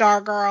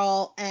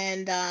Stargirl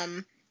and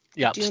Doom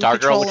Stargirl,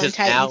 Patrol and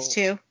Titans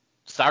too.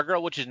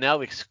 Stargirl, which is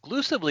now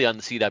exclusively on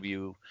the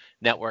CW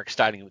network,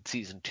 starting with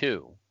season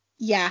 2.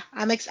 Yeah,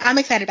 I'm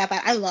excited about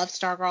that. I love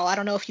Stargirl. I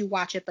don't know if you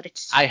watch it, but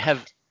it's. I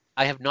have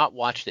not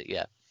watched it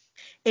yet.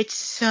 It's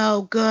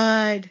so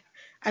good.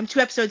 I'm 2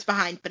 episodes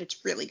behind, but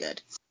it's really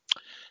good.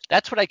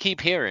 That's what I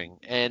keep hearing,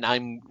 and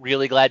I'm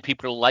really glad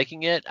people are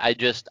liking it.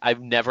 I've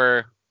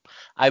never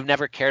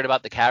cared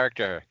about the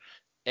character,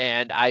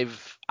 and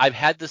I've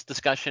had this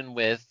discussion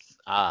with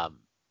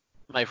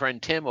my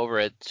friend Tim over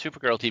at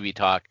Supergirl TV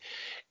Talk.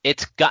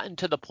 It's gotten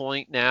to the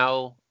point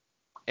now,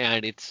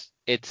 and it's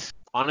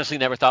honestly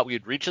never thought we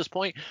would reach this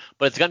point,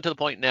 but it's gotten to the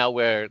point now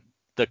where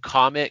the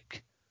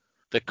comic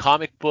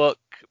book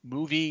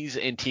movies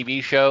and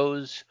TV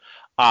shows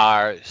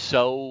are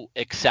so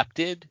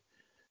accepted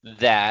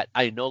that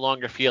I no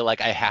longer feel like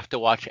I have to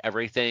watch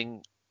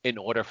everything in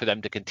order for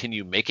them to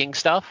continue making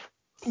stuff.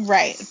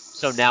 Right.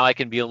 So now I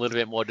can be a little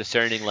bit more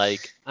discerning.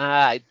 Like,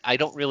 I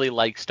don't really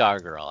like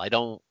Stargirl. I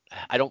don't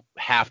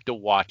have to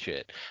watch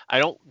it. I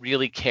don't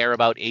really care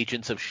about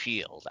Agents of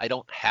S.H.I.E.L.D. I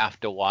don't have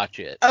to watch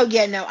it. Oh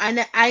yeah, no,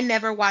 I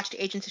never watched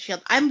Agents of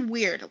S.H.I.E.L.D. I'm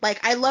weird.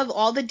 Like, I love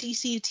all the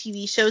DC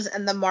TV shows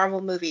and the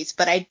Marvel movies,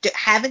 but I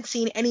haven't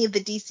seen any of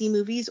the DC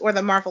movies or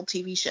the Marvel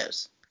TV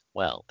shows.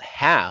 Well,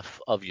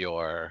 half of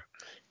your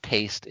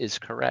taste is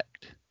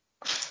correct.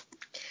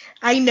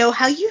 I know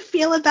how you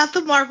feel about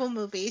the Marvel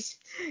movies.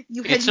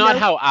 It's not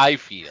how I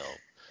feel.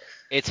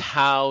 It's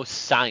how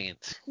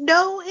science.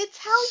 No, it's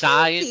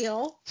how you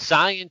feel.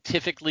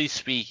 Scientifically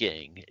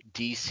speaking,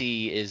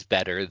 DC is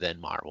better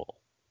than Marvel.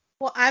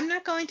 Well, I'm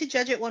not going to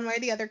judge it one way or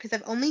the other because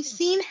I've only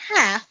seen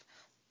half,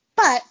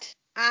 but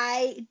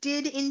I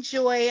did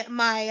enjoy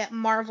my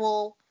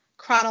Marvel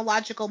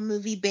chronological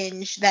movie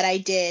binge that I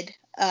did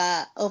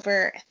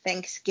over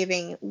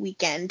Thanksgiving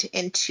weekend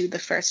into the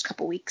first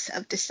couple weeks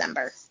of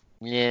December.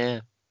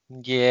 Yeah,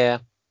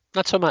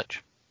 not so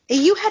much.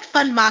 You had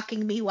fun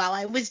mocking me while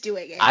I was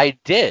doing it. I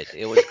did.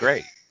 It was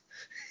great.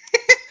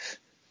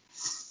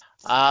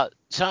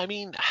 So, I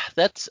mean,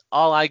 that's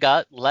all I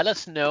got. Let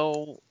us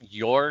know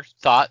your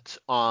thoughts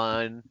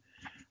on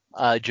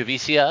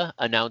Javicia,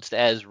 announced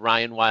as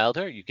Ryan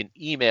Wilder. You can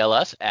email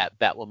us at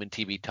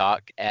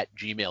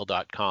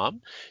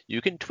batwomantvtalk@gmail.com.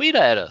 You can tweet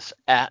at us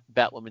at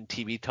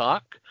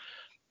batwomantvtalk.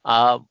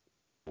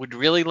 Would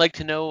really like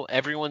to know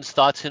everyone's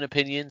thoughts and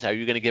opinions. Are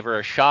you going to give her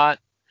a shot?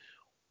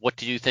 What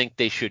do you think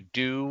they should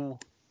do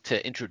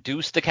to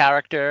introduce the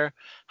character?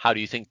 How do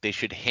you think they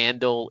should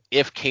handle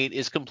if Kate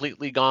is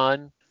completely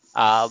gone?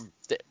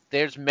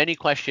 There's many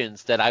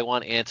questions that I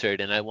want answered,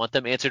 and I want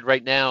them answered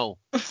right now,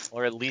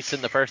 or at least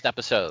in the first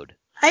episode,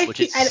 which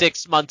is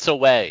 6 months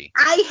away.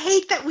 I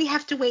hate that we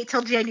have to wait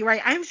till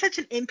January. I'm such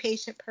an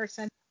impatient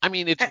person. I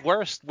mean, it's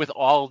worse with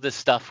all this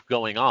stuff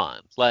going on.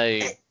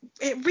 Like,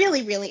 it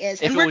really, really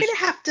is. And we're going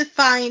to have to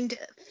find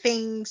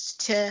things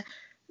to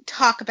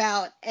talk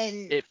about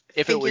and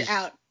figure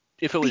out.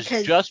 If it was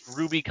just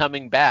Ruby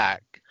coming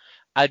back,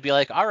 I'd be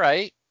like, all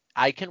right,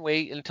 I can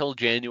wait until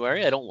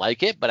January. I don't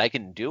like it, but I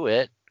can do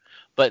it.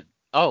 But,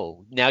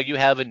 oh, now you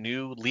have a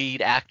new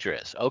lead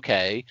actress.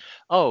 Okay.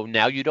 Oh,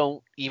 now you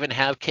don't even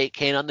have Kate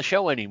Kane on the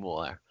show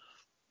anymore.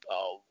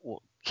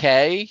 Oh,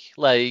 okay.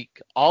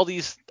 Like, all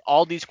these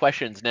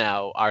questions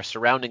now are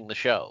surrounding the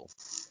show.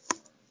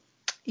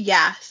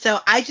 Yeah, so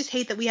I just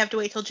hate that we have to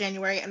wait till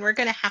January, and we're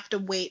going to have to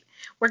wait.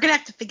 We're going to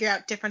have to figure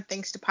out different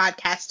things to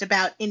podcast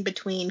about in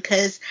between,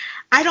 because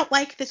I don't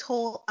like this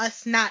whole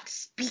us not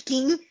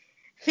speaking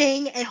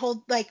thing and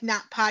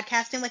not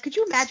podcasting. Like, could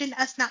you imagine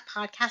us not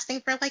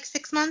podcasting for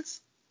 6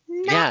 months?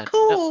 Not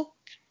cool. No.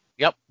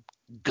 Yep.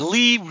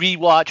 Glee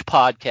rewatch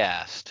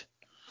podcast.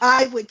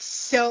 I would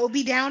so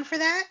be down for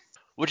that.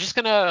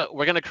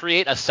 We're gonna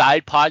create a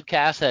side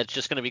podcast that's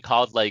just gonna be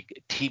called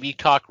TV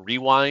Talk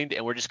Rewind,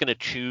 and we're just gonna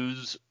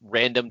choose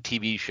random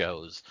TV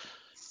shows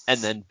and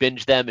then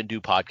binge them and do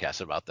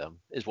podcasts about them.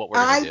 Is what we're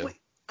gonna do.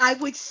 I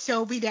would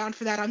so be down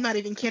for that. I'm not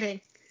even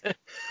kidding.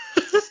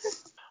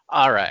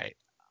 All right.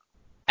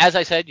 As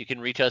I said, you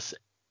can reach us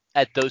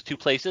at those two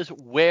places.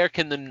 Where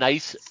can the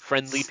nice,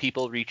 friendly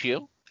people reach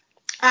you?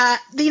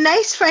 The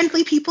nice,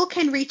 friendly people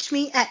can reach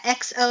me at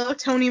XO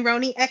Tony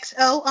Roney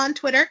XO on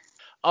Twitter.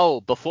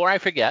 Oh, before I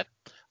forget,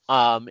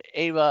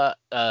 Ava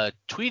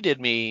tweeted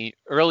me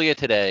earlier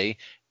today,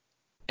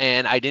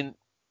 and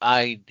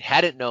I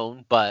hadn't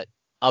known, but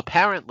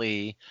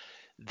apparently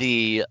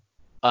the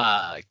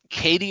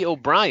Katie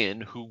O'Brien,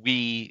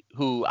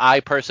 who I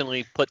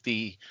personally put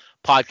the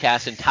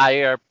podcast's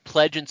entire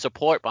pledge and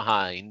support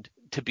behind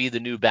to be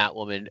the new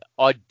Batwoman,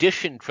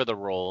 auditioned for the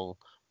role,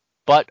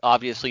 but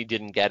obviously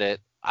didn't get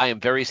it. I am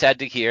very sad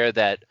to hear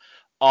that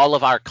all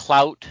of our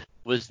clout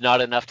was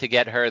not enough to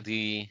get her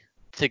the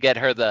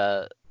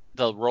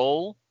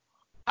role.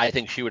 I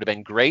think she would have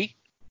been great,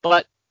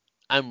 but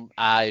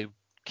I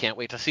can't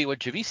wait to see what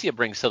Javicia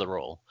brings to the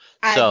role.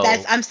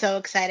 I'm so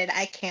excited.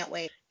 I can't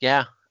wait.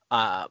 Yeah,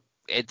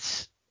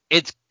 it's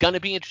gonna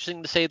be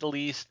interesting to say the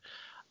least.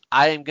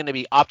 I am gonna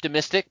be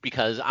optimistic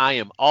because I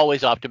am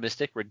always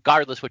optimistic,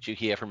 regardless what you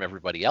hear from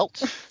everybody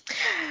else.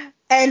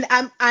 And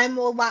I'm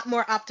a lot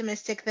more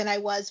optimistic than I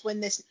was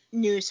when this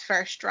news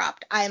first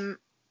dropped. I'm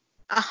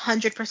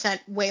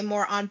 100% way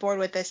more on board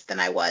with this than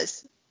I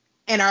was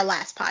in our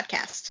last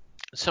podcast.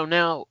 So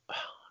now,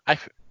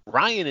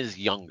 Ryan is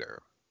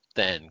younger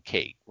than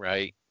Kate,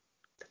 right?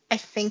 I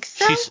think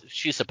so.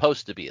 She's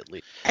supposed to be, at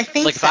least. I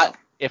think so.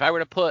 If I were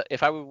to put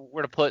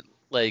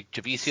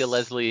Javicia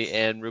Leslie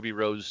and Ruby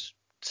Rose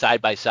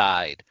side by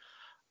side,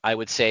 I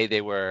would say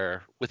they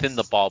were within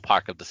the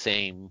ballpark of the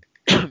same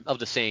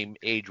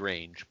age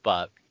range.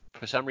 But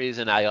for some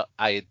reason,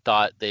 I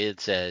thought they had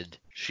said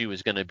she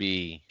was gonna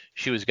be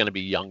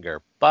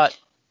younger, but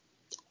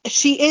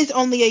she is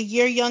only a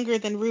year younger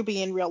than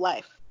Ruby in real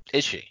life.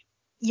 Is she?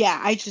 Yeah,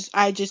 I just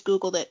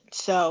Googled it,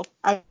 because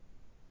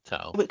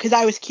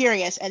I was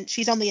curious, and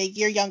she's only a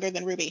year younger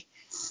than Ruby.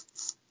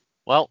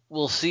 Well,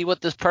 we'll see what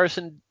this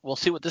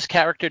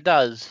character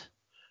does.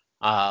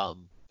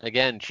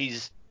 Again,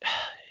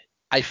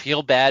 I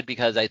feel bad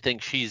because I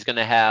think she's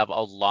gonna have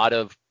a lot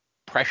of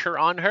pressure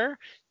on her,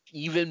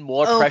 even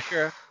more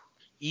pressure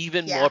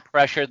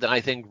than I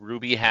think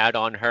Ruby had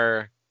on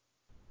her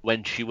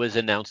when she was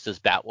announced as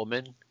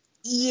Batwoman.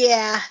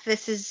 Yeah,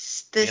 this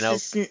is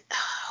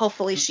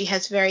hopefully she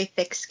has very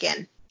thick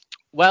skin.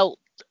 Well,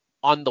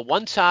 on the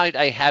one side,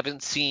 I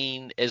haven't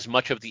seen as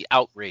much of the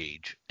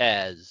outrage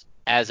as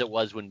it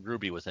was when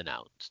Ruby was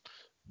announced.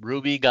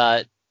 Ruby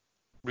got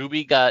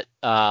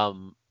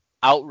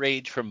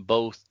outrage from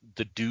both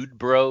the dude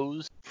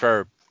bros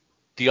for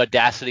the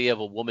audacity of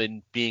a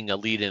woman being a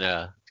lead in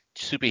a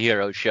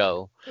superhero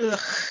show. Ugh.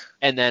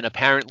 And then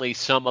apparently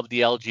some of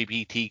the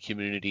LGBT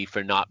community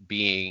for not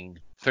being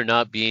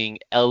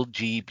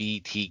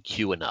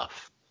LGBTQ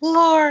enough.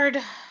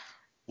 Lord.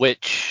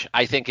 Which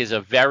I think is a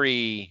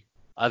very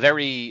I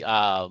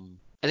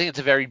think it's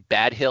a very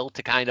bad hill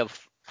to kind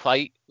of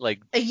fight.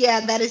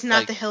 Yeah, that is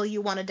not the hill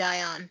you want to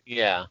die on.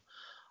 Yeah.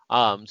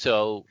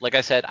 So like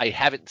I said, I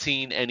haven't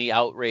seen any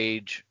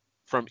outrage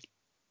from.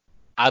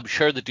 I'm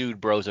sure the dude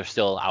bros are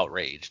still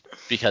outraged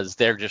because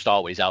they're just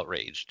always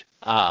outraged.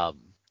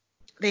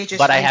 They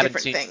just find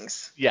different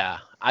things. Yeah,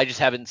 I just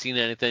haven't seen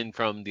anything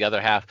from the other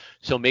half.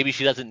 So maybe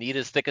she doesn't need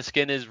as thick a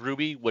skin as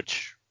Ruby,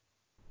 which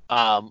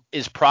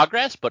is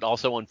progress, but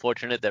also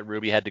unfortunate that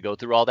Ruby had to go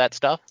through all that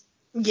stuff.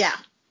 Yeah.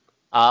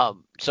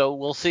 So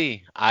we'll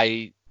see.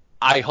 I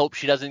hope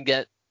she doesn't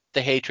get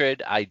the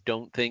hatred. I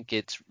don't think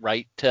it's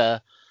right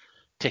to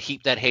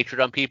heap that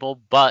hatred on people,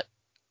 but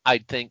I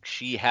think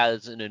she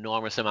has an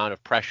enormous amount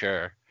of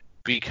pressure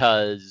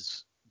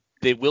because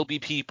there will be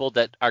people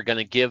that are going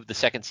to give the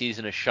second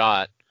season a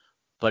shot,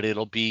 but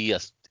it'll be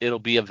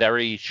a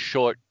very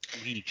short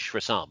leash for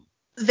some.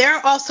 There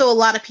are also a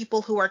lot of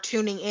people who are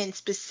tuning in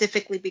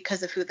specifically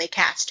because of who they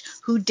cast,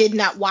 who did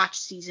not watch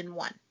season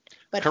 1,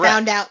 but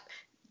Correct.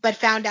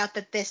 found out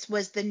that this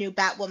was the new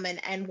Batwoman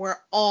and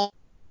were all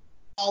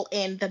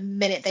in the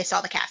minute they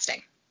saw the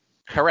casting.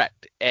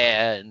 Correct.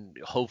 And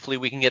hopefully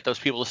we can get those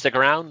people to stick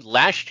around.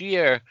 Last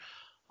year,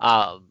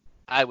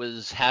 I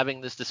was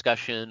having this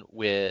discussion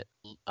with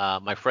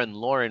my friend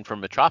Lauren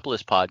from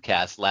Metropolis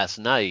Podcast last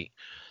night.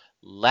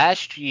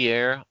 Last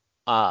year,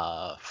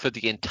 for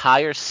the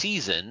entire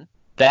season,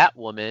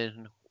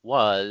 Batwoman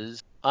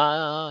was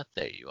there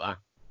you are.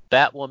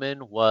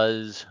 Batwoman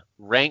was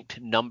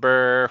ranked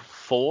number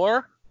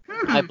 4,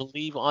 I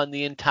believe, on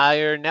the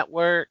entire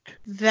network.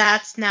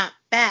 That's not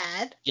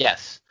bad.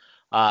 Yes.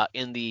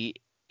 In the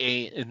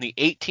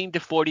 18 to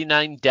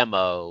 49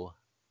 demo,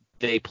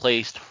 they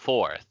placed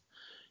 4th.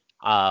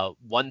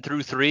 1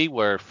 through 3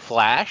 were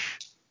Flash,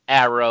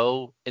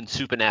 Arrow, and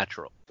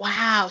Supernatural.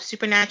 Wow,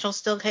 Supernatural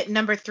still hit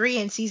number 3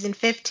 in season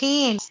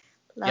 15.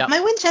 Love Yep. my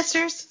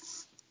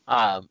Winchesters.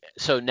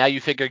 So now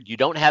you figure you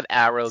don't have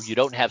Arrow, you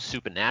don't have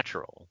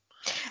Supernatural.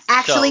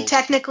 Actually, So-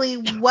 technically,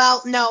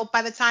 well, no,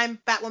 by the time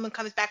Batwoman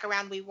comes back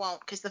around, we won't,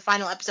 because the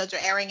final episodes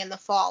are airing in the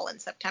fall in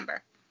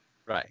September.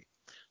 Right.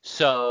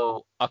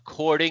 So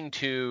according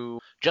to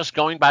just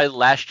going by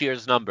last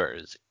year's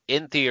numbers,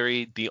 in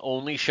theory, the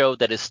only show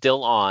that is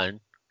still on,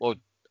 or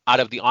out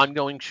of the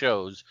ongoing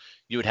shows,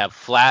 you would have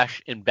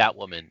Flash and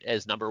Batwoman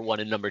as number 1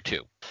 and number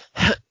 2.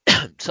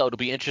 So it'll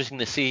be interesting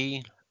to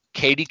see.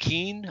 Katie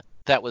Keene,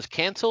 that was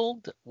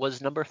canceled,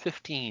 was number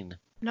 15.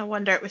 No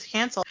wonder it was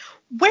canceled.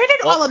 Where did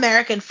Well- All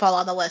American fall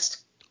on the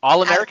list?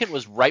 All American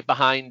was right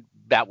behind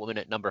Batwoman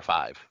at number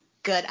 5.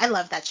 Good. I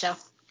love that show.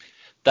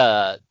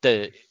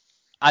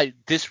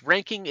 This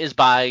ranking is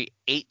by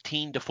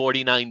 18 to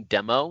 49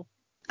 demo.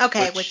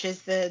 Okay, which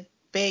is the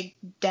big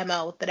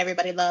demo that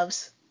everybody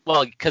loves.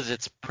 Well, because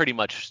it's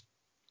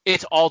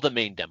all the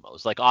main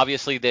demos. Like,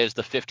 obviously, there's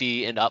the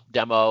 50 and up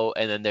demo,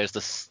 and then there's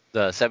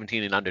the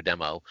 17 and under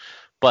demo.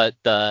 But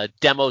the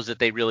demos that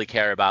they really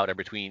care about are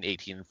between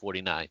 18 and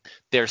 49.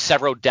 There are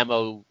several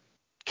demo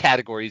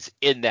categories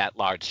in that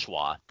large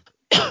swath.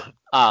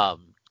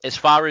 As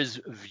far as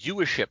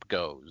viewership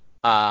goes,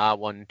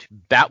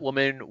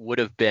 Batwoman would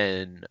have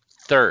been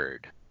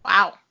 3rd.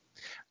 Wow.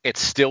 It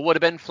still would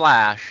have been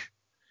Flash.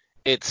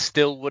 It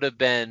would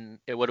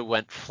have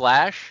went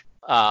Flash,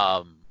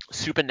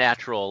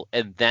 Supernatural,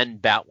 and then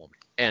Batwoman.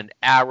 And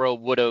Arrow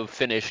would have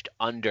finished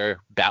under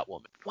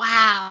Batwoman.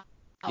 Wow.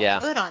 Yeah.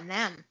 Good on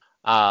them.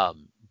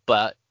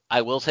 But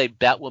I will say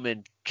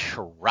Batwoman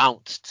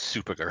trounced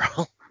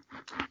Supergirl.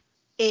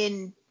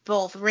 In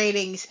both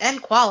ratings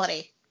and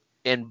quality.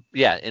 In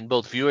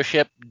both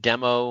viewership,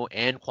 demo,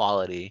 and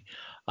quality.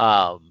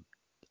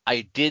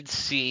 I did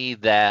see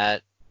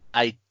that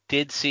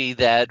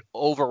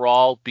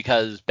overall,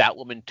 because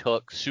Batwoman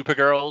took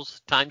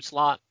Supergirl's time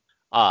slot,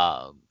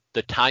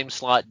 the time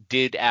slot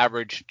did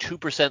average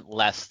 2%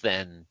 less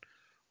than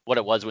what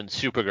it was when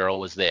Supergirl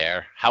was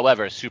there.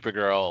 However,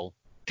 Supergirl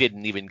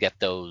didn't even get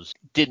those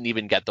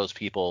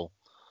people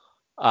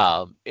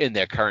in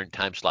their current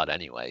time slot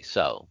anyway.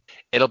 So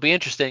it'll be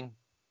interesting.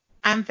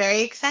 I'm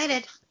very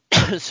excited.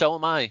 So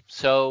am I.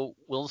 So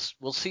we'll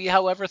see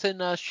how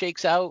everything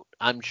shakes out.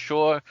 I'm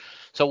sure.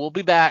 So we'll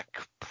be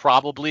back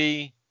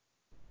probably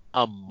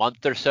a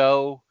month or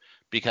so,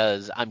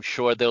 because I'm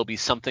sure there'll be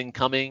something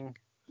coming.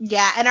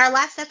 Yeah, and our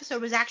last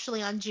episode was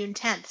actually on June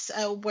 10th,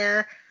 so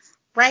we're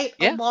right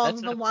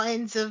along the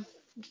lines of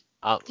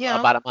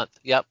about a month.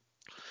 Yep.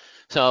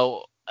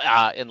 So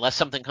unless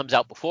something comes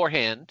out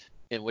beforehand,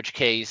 in which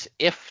case,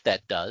 if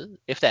that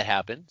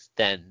happens,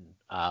 then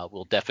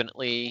we'll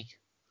definitely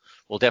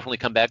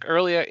come back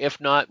earlier. If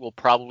not, we'll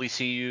probably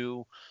see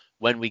you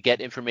when we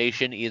get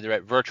information either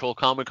at Virtual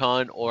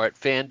Comic-Con or at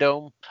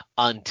Fandom.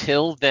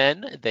 Until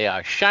then, they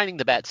are shining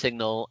the bat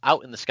signal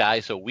out in the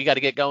sky, so we got to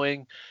get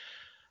going.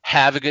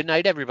 Have a good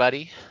night,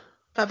 everybody.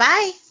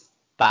 Bye-bye.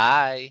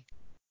 Bye.